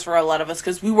say this for a lot of us,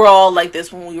 because we were all like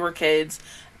this when we were kids,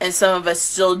 and some of us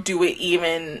still do it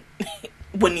even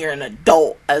when you're an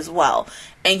adult as well.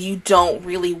 And you don't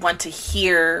really want to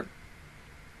hear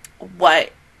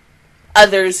what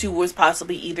others who was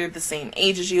possibly either the same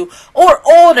age as you or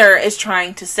older is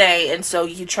trying to say, and so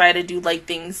you try to do, like,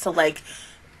 things to, like,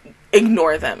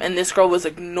 ignore them, and this girl was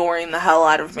ignoring the hell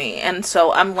out of me, and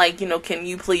so I'm like, you know, can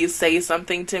you please say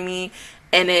something to me,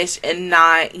 and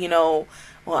not, you know,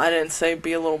 well, I didn't say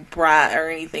be a little brat or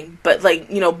anything, but,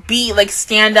 like, you know, be, like,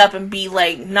 stand up and be,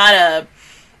 like, not a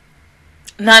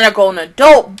grown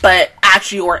adult, but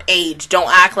actually your age. Don't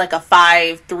act like a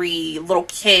 5'3" little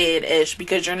kid-ish,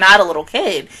 because you're not a little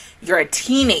kid. You're a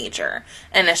teenager.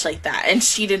 And it's like that. And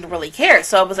she didn't really care.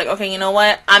 So I was like, okay, you know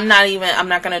what? I'm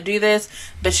not gonna do this.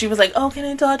 But she was like, oh, can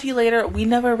I talk to you later? We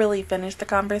never really finished the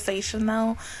conversation,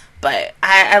 though. But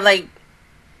I like,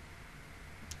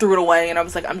 threw it away, and I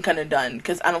was like, I'm kind of done,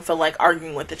 because I don't feel like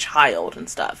arguing with a child and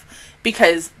stuff,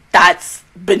 because that's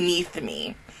beneath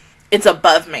me. It's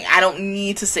above me. I don't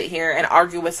need to sit here and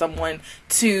argue with someone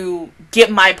to get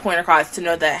my point across, to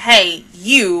know that, hey,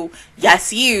 you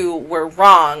were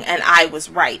wrong and I was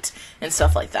right, and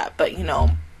stuff like that. But, you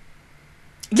know,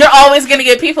 you're always going to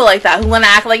get people like that who want to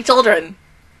act like children.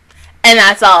 And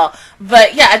that's all.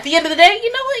 But, yeah, at the end of the day,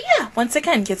 you know what? Yeah, once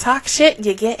again, you talk shit,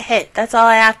 you get hit. That's all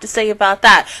I have to say about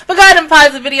that. But go ahead and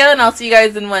pause the video, and I'll see you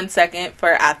guys in 1 second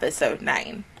for episode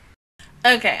 9.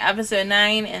 Okay, episode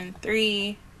 9 in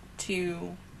 3,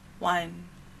 2, 1,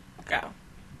 go.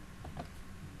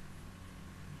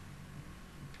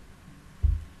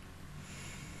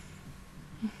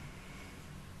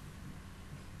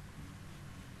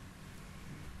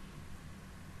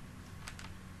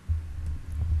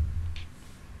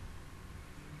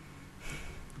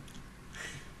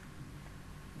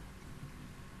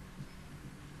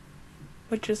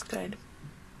 Which is good.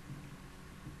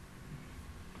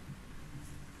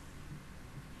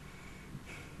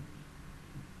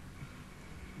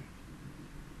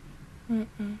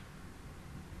 Mm-mm.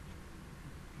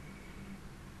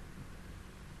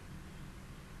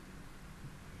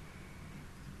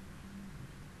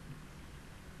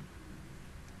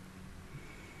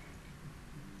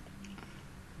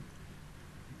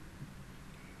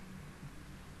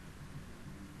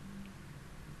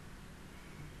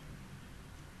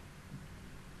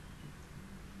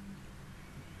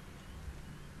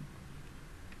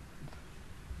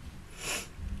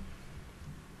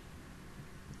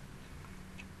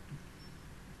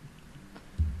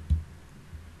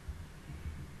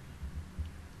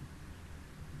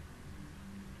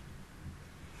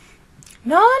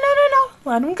 No.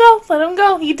 Let him go. Let him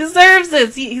go. He deserves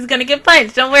this. He's gonna get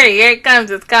punched. Don't worry. Here it comes.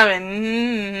 It's coming.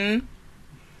 Mm-hmm.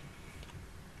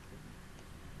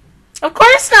 Of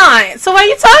course not. So why are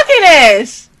you talking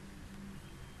ish?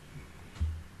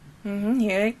 Mm-hmm.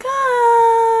 Here it comes.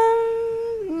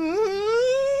 Mm-hmm.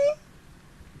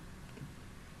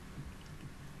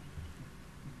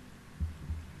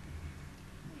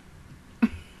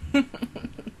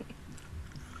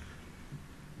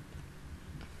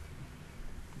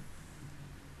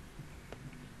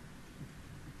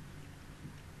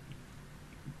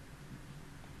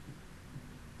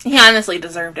 He honestly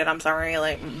deserved it. I'm sorry.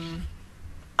 Like,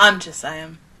 I'm just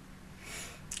saying.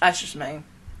 That's just me.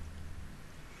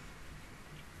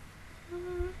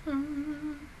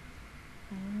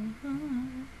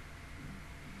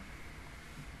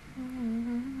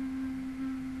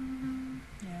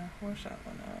 Yeah, where's that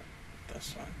one at?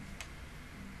 This one.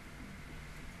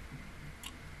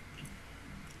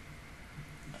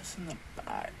 That's in the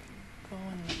back. Go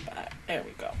in the back. There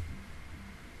we go.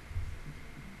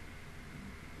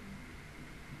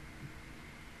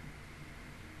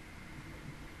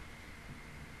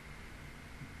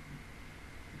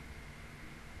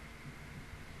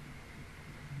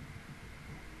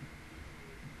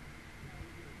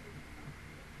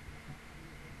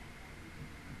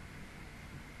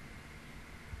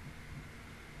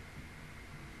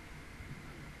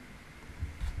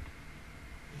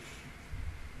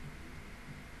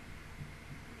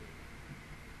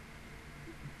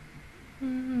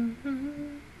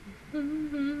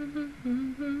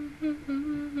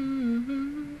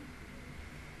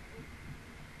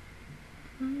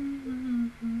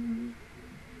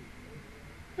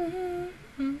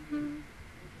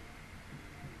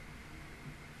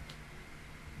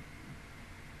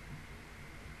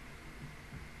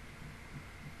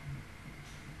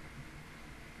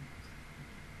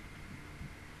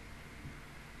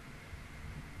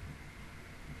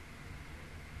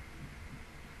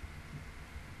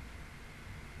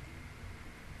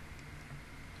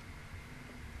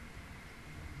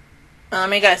 Let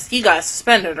me guess, he got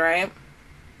suspended, right?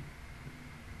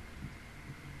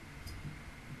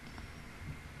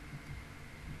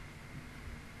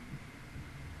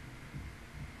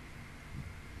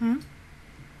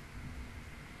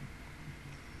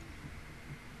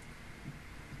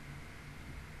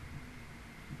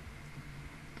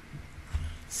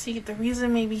 See, the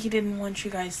reason maybe he didn't want you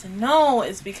guys to know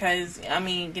is because, I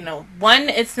mean, you know, one,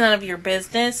 it's none of your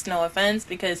business, no offense,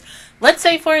 because let's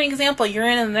say, for an example, you're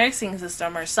in a nursing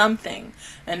system or something,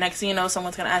 and next thing you know,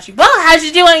 someone's going to ask you, well, how'd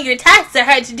you do on your tests, or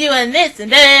how'd you do on this,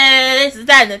 and this, and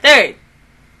that, and the third.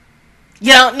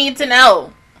 You don't need to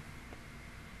know.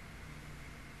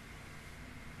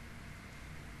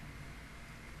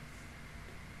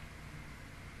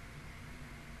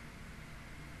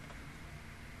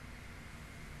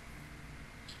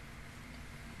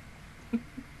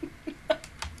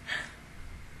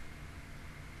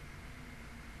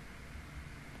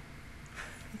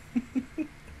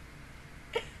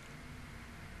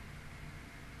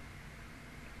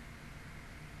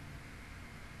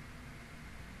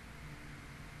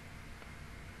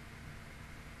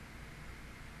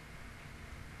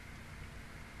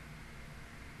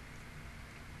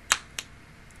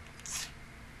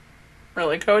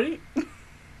 Really, Cody?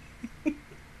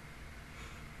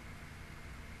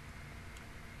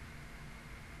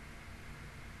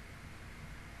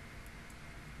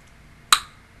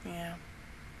 Yeah.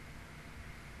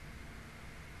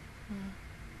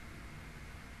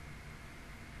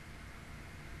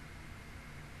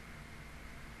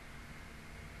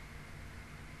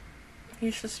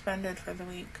 He's suspended for the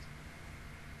week.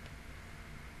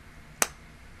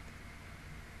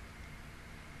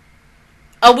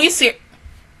 Oh, we see.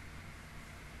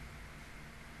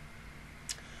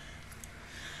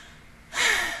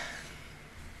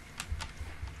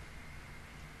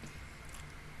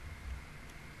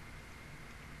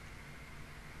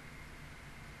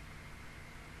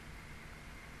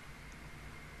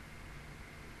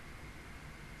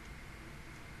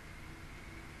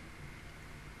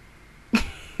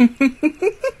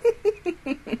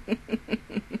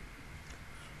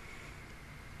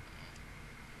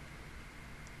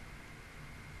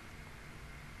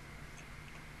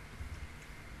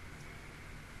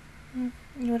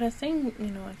 You would have think,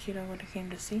 Akira would have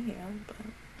came to see you, but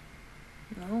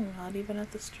no, not even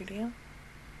at the studio.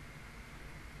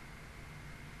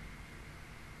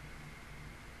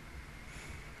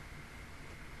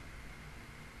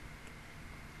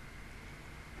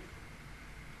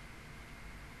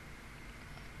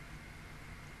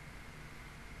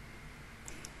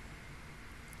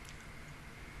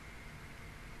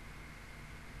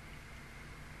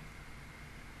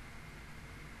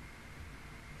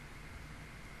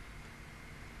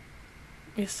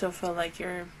 You still feel like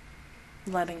you're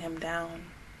letting him down.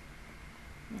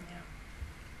 Yeah.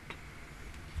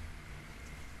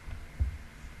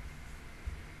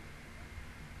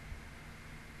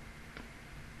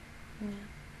 Yeah.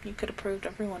 You could have proved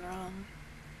everyone wrong.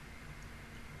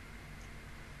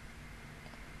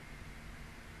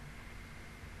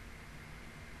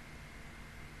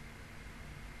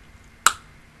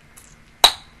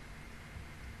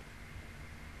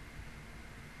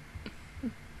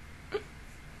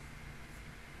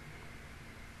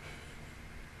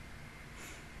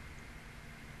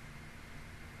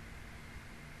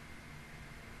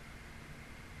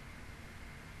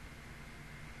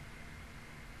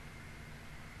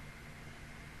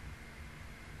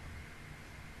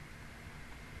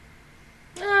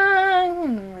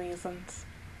 Reasons.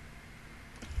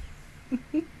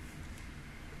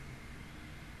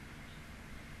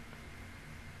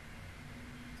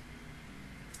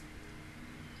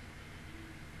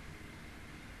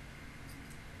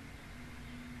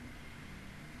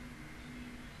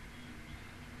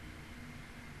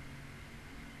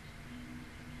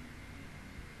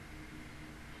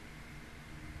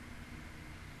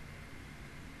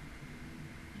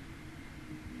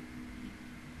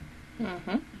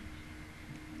 Mm-hmm.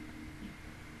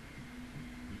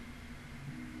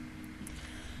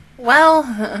 Well,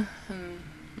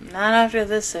 not after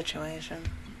this situation.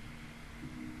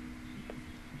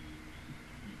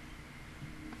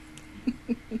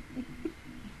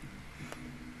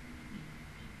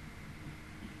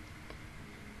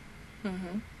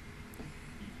 Mm-hmm.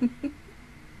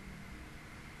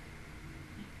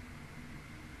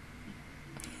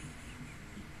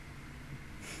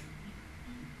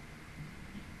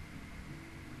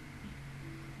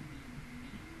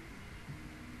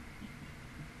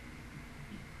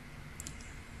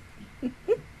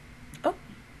 Oh.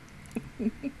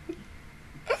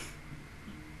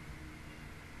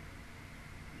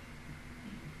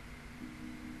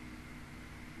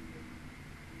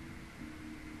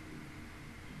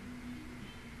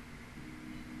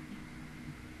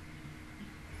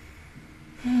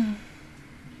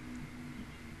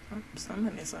 Oh,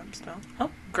 somebody's up still.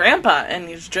 Oh, Grandpa, and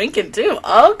he's drinking too.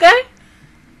 Okay.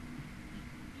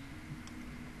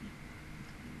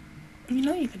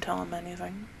 You can tell him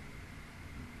anything.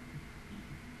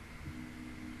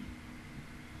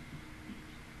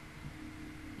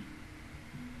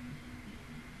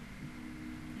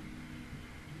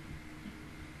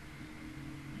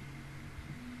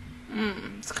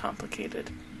 It's complicated.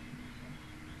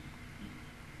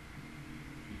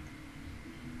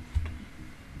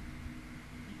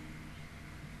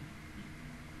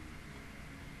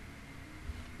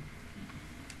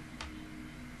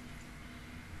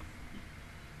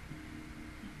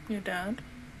 Your dad?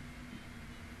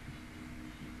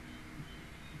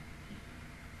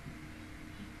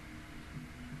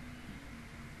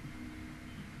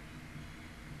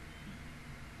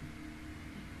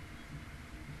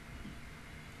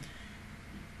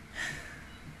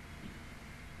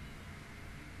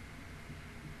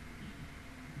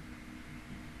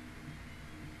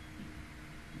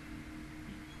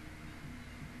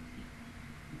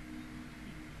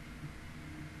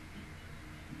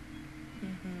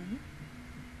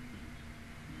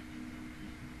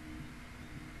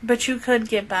 But you could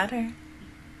get better.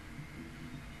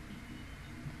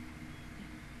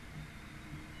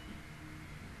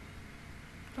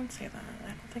 Don't say that. I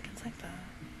don't think it's like that.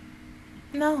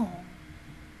 No.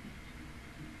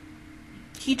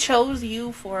 He chose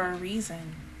you for a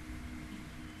reason.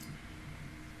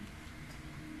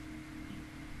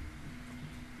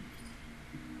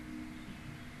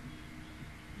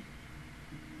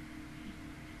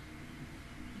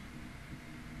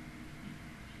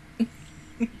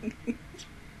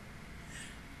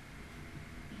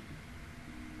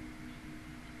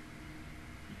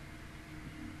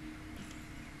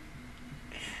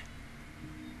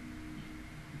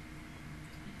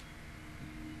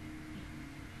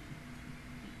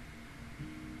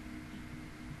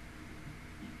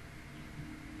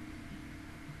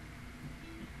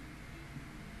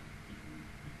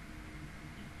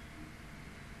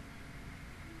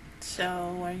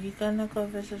 So, are you gonna go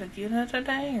visit Agluba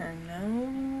today or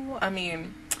no? I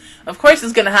mean, of course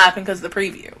it's gonna happen because of the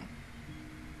preview.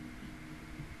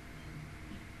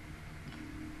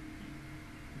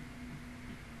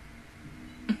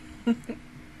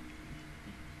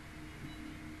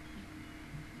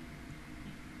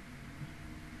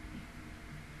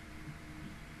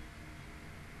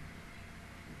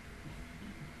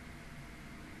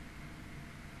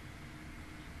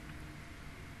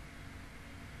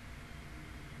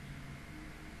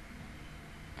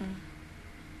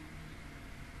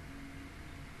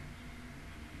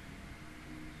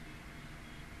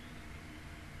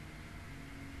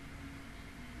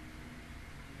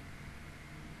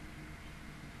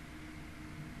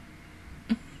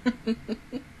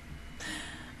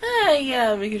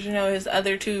 Yeah, because you know his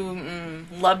other two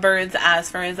lovebirds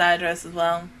asked for his address as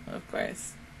well, of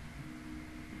course.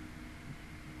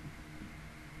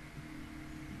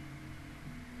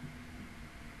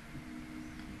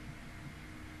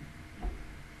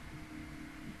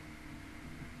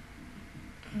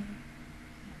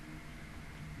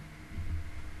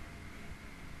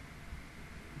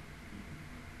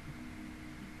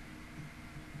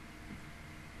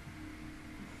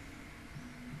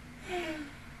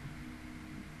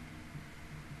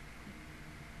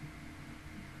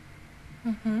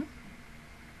 Mm-hmm.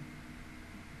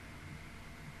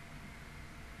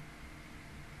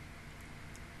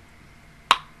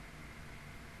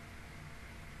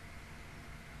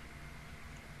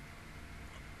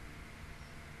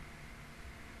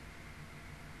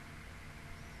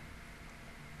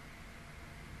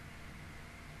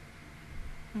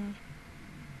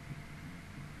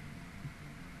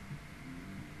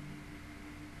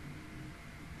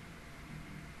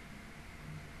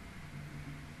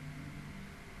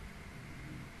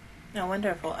 I wonder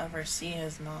if we'll ever see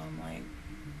his mom, like,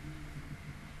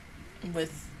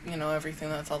 with, you know, everything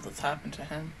that's happened to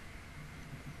him.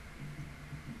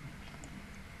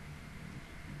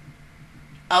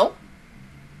 Oh?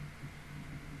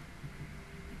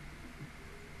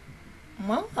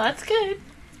 Well, that's good.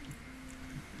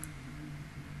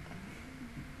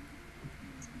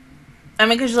 I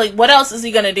mean, because, like, what else is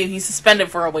he gonna do? He's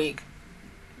suspended for a week.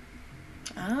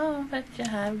 Oh, but you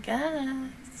have gas.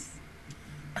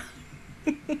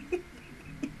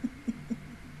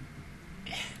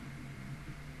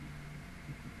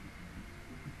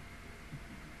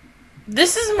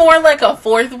 This is more like a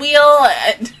fourth wheel.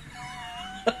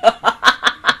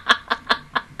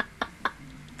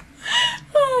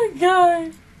 Oh,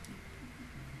 God.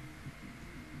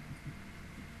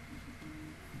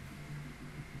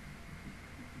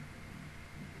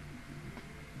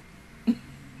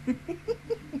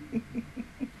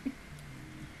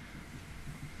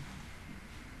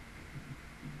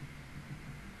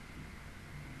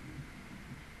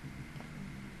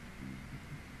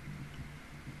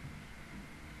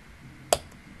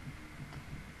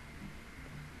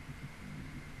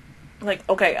 Like,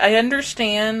 okay, I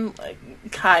understand, like,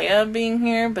 Kaya being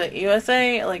here, but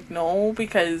USA, like, no,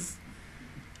 because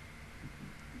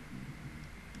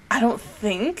I don't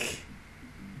think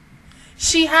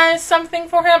she has something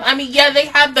for him. I mean, yeah, they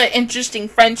have the interesting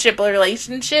friendship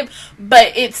relationship,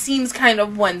 but it seems kind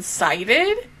of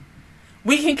one-sided.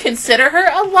 We can consider her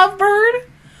a lovebird,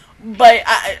 but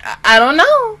I don't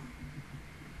know.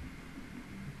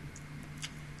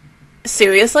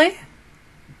 Seriously?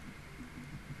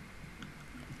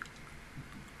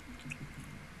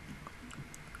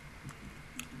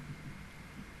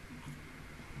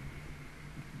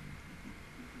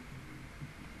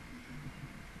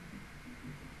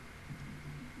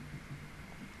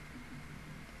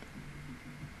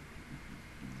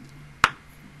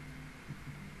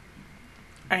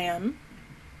 I am.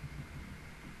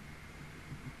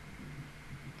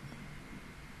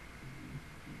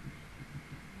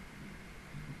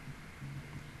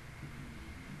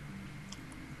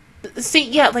 See,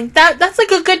 yeah, like that's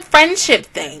like a good friendship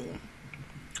thing.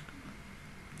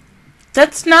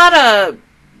 That's not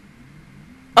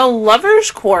a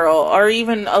lover's quarrel or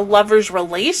even a lover's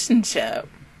relationship.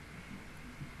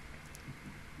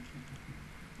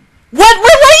 What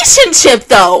relationship,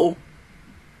 though?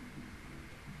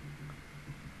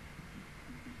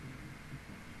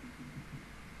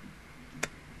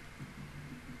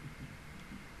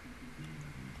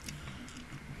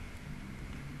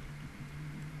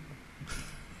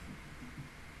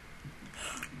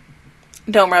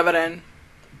 Don't rub it in.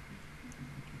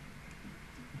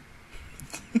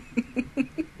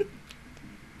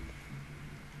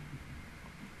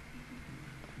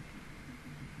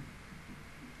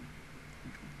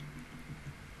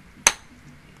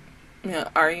 Yeah,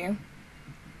 are you?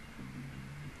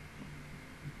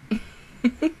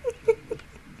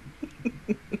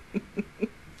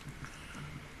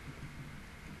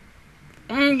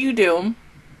 You do.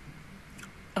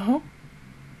 Oh.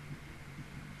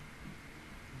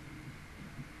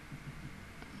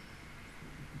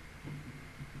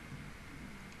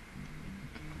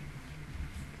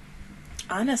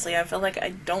 Honestly, I feel like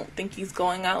I don't think he's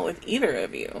going out with either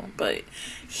of you, but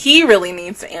he really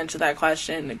needs to answer that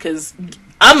question because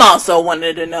I'm also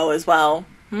wanted to know as well.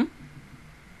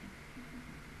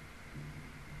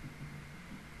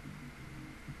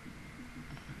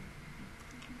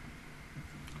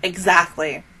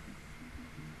 Exactly.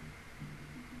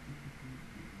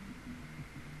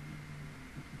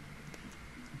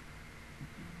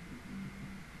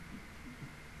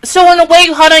 So in a way,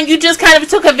 hold on, you just kind of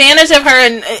took advantage of her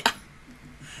and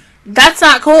that's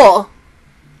not cool.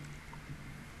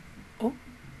 Oh.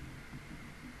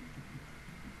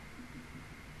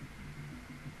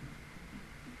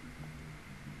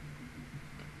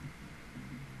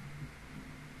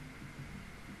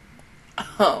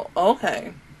 Oh,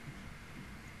 okay.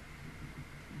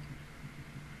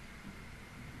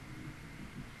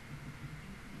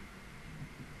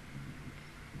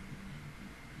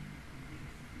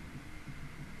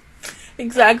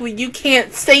 Exactly, you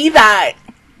can't say that.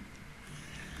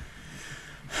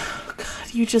 Oh,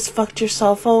 God, you just fucked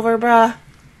yourself over, bruh.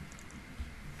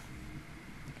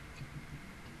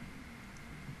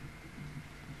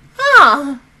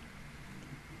 Huh.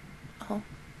 Oh.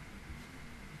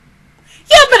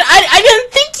 Yeah, but I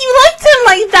didn't think you liked him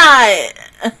like that.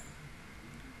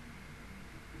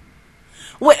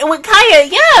 With Kaya,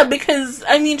 yeah, because,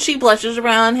 I mean, she blushes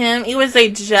around him. You would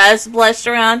say just blushed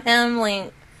around him,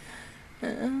 like...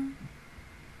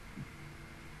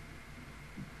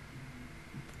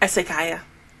 I say Kaya.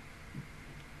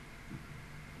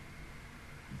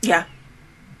 Yeah.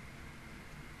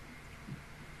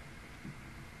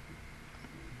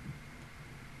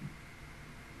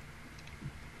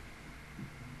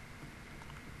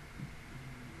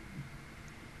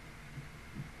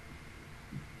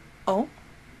 Oh.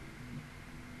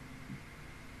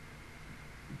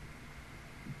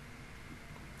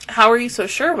 How are you so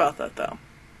sure about that, though?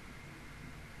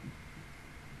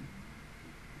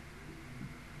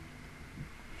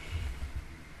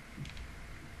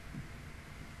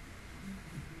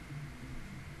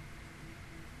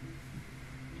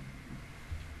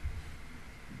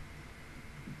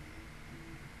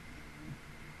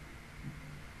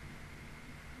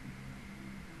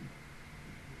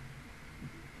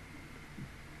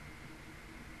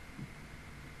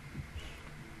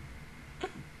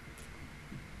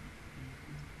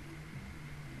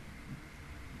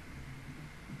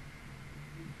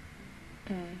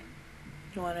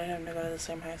 You wanted him to go to the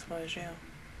same high school as you,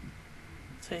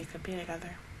 so you could be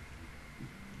together.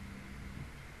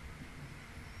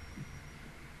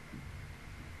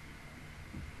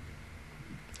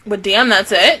 But damn,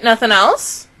 that's it? Nothing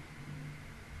else?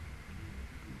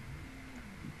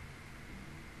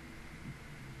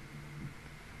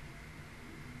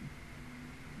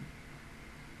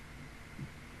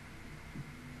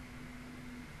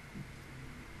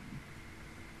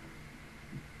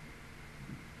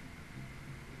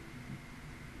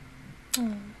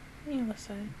 Oh, you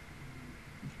listen.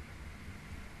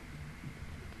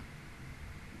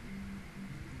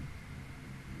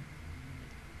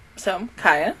 So,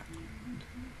 Kaya.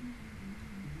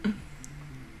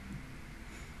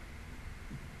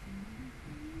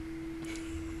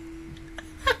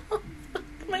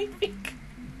 My feet.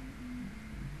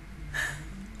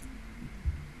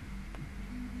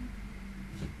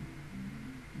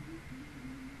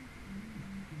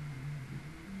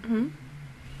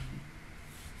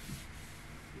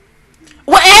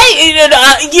 Well, hey,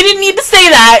 you didn't need to say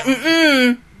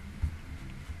that.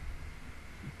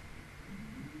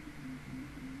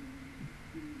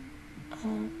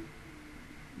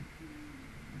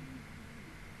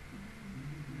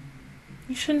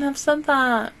 shouldn't have said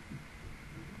that.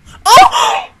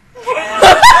 Oh!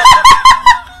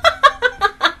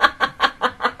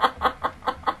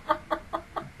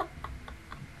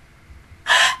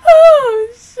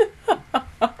 Oh, shit.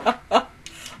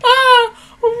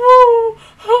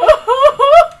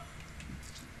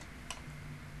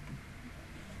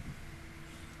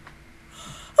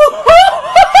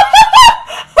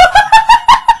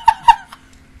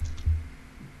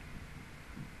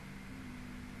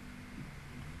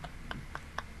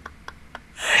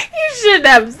 You shouldn't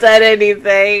have said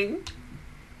anything.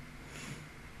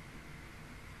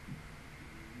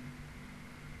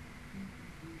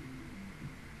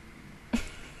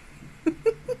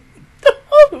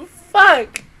 Oh,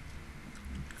 fuck.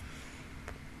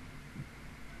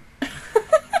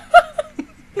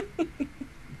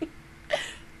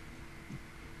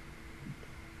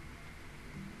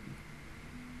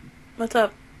 What's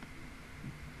up?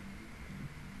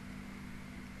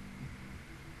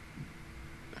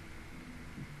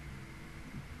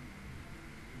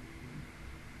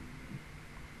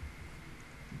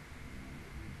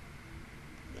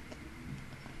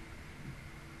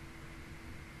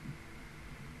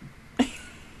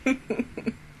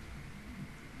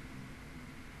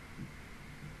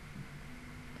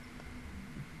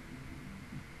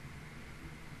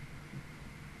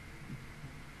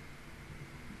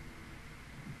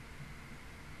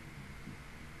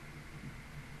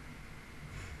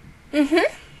 Mm-hmm.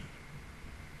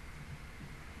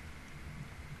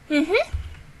 Mm-hmm.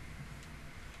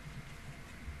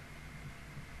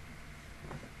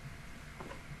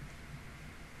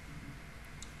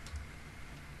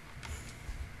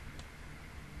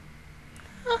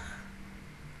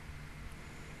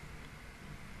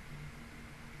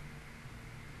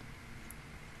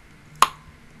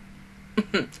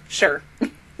 Sure.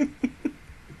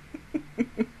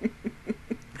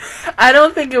 I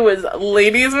don't think it was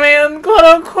ladies' man, quote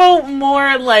unquote,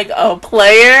 more like a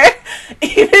player,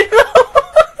 even though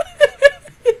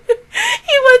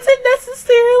he wasn't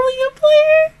necessarily a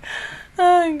player.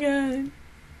 Oh, God.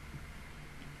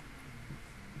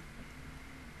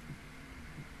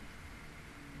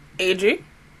 AG?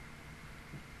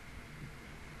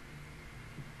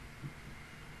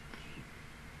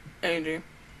 AG.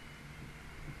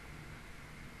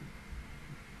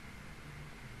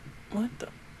 What the?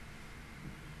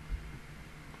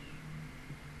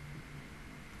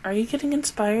 Are you getting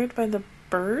inspired by the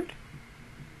bird?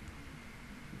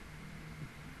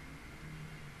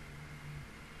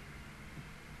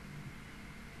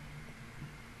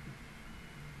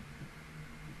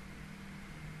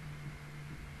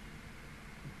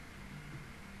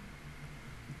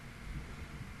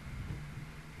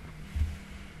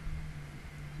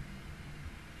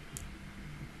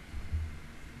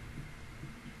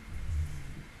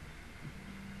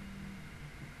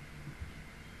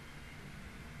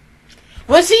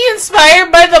 Was he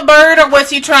inspired by the bird, or was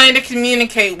he trying to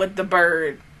communicate with the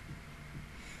bird?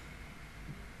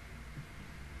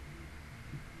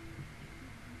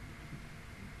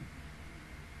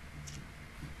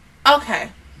 Okay.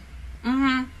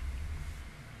 Mm-hmm.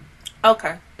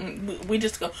 Okay.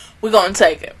 We're gonna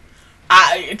take it.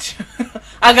 I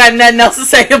got nothing else to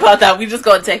say about that. We just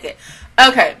gonna take it.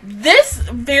 Okay. This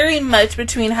very much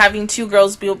between having two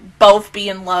girls both be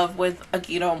in love with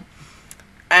Akito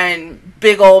and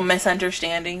big old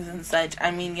misunderstandings and such.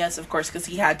 I mean, yes, of course, because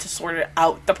he had to sort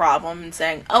out the problem and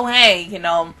saying, oh, hey, you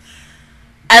know,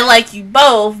 I like you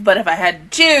both, but if I had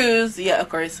to choose, yeah, of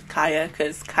course, Kaya,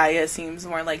 because Kaya seems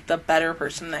more like the better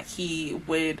person that he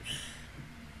would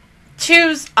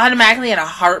choose automatically in a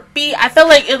heartbeat. I feel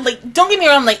like, don't get me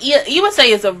wrong, like, USA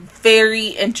is a very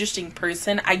interesting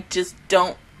person. I just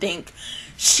don't think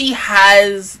she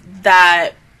has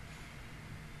that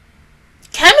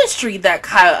chemistry that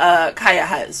Kaya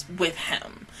has with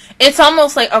him. It's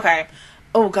almost like, okay,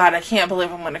 oh god, I can't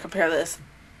believe I'm going to compare this.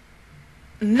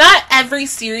 Not every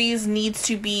series needs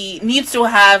to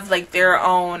have like their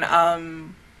own oh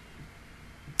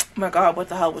my god, what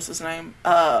the hell was his name?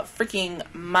 Freaking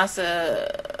Masashiro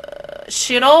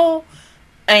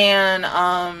and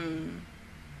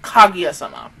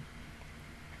Kaguya-sama.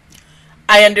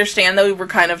 I understand that we were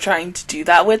kind of trying to do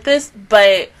that with this,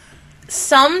 but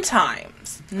sometimes,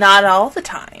 not all the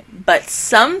time, but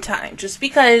sometimes, just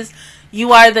because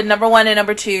you are the number one and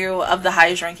number two of the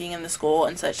highest ranking in the school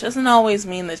and such, doesn't always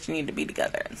mean that you need to be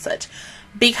together and such.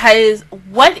 Because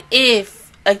what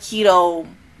if Akito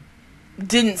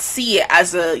didn't see it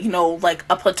as a, you know, like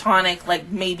a platonic, like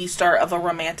maybe start of a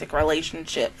romantic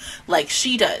relationship like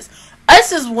she does?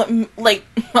 Us as women, like,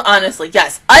 honestly,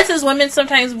 yes, us as women,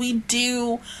 sometimes we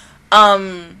do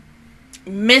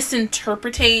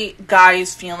misinterpret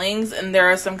guys' feelings, and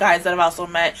there are some guys that I've also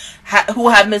met who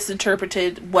have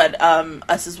misinterpreted what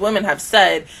us as women have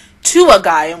said to a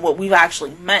guy and what we've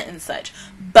actually meant and such.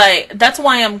 But that's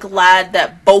why I'm glad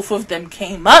that both of them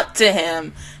came up to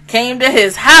him, came to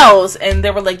his house, and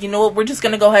they were like, you know what, we're just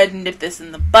gonna go ahead and nip this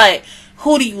in the butt.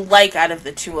 Who do you like out of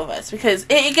the two of us? Because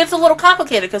it gets a little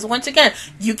complicated, because once again,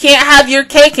 you can't have your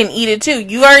cake and eat it too.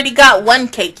 You already got one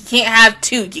cake. You can't have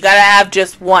two. You gotta have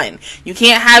just one. You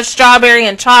can't have strawberry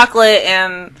and chocolate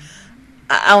and,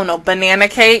 I don't know, banana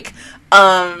cake,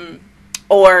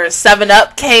 or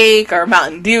 7-Up cake, or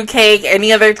Mountain Dew cake,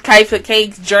 any other type of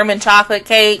cakes, German chocolate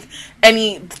cake,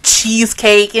 any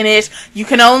cheesecake in it. You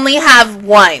can only have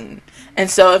one. And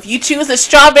so if you choose a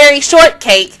strawberry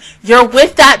shortcake, you're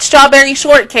with that strawberry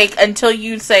shortcake until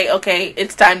you say, okay,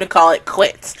 it's time to call it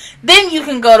quits. Then you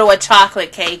can go to a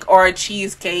chocolate cake or a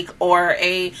cheesecake or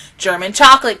a German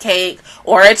chocolate cake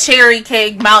or a cherry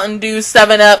cake, Mountain Dew,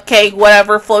 7-Up cake,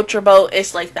 whatever, float your boat.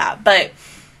 It's like that. But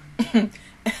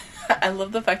I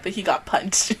love the fact that he got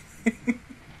punched.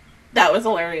 That was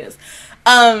hilarious.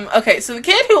 Okay, so the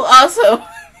kid who also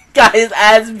got his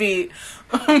ass beat,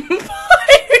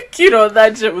 you know,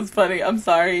 that shit was funny. I'm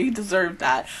sorry, he deserved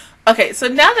that. Okay, so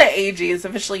now that AG is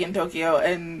officially in Tokyo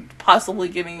and possibly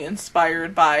getting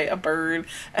inspired by a bird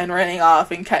and running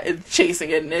off and chasing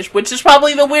it and ish, which is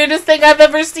probably the weirdest thing I've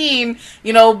ever seen,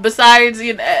 you know, besides,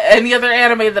 you know, any other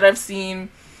anime that I've seen.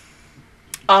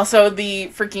 Also, the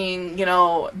freaking, you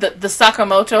know, the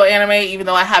Sakamoto anime, even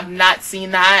though I have not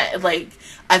seen that, like,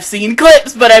 I've seen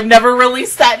clips, but I've never really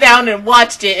sat down and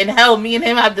watched it. And hell, me and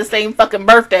him have the same fucking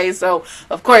birthday, so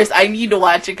of course I need to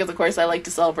watch it, because of course I like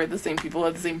to celebrate the same people who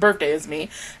have the same birthday as me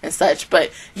and such.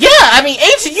 But yeah, I mean,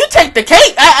 H, you take the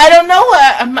cake. I don't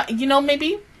know, you know,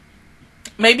 maybe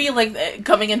like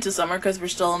coming into summer, because we're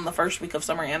still in the first week of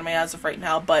summer anime as of right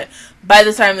now. But by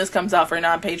the time this comes out for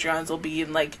non-Patreons, will be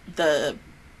in like the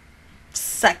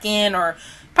second or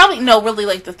probably, no, really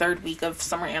like the third week of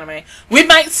summer anime. We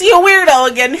might see a weirdo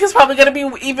again, who's probably going to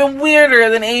be even weirder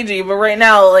than AG, but right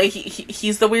now, like,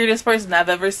 he's the weirdest person I've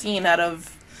ever seen out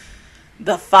of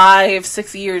the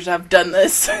 5-6 years I've done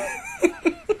this.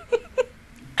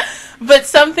 But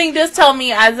something does tell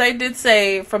me, as I did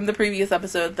say from the previous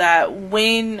episode, that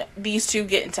when these two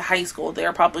get into high school,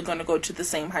 they're probably going to go to the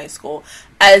same high school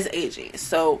as AG.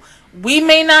 So we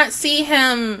may not see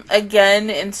him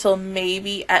again until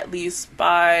maybe at least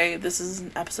by, this is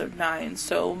episode 9,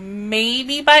 so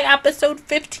maybe by episode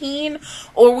 15,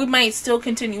 or we might still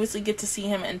continuously get to see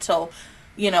him until,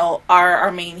 you know,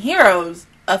 our main heroes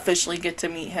officially get to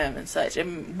meet him and such,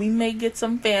 and we may get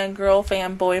some fangirl,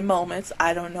 fanboy moments.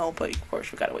 I don't know, but of course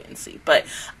we gotta wait and see. But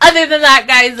other than that,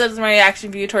 guys, that's my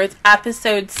reaction view towards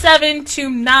episode 7 to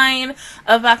 9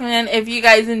 of Bakuman. If you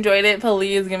guys enjoyed it,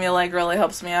 please give me a like, really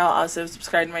helps me out. Also,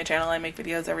 subscribe to my channel. I make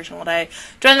videos every single day.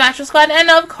 Join the Actual Squad, and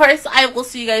of course I will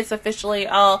see you guys officially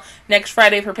all next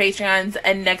Friday for Patreons,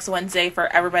 and next Wednesday for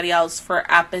everybody else for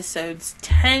episodes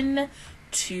 10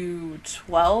 to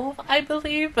 12, I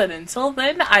believe. But until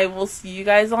then, I will see you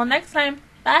guys all next time.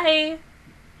 Bye!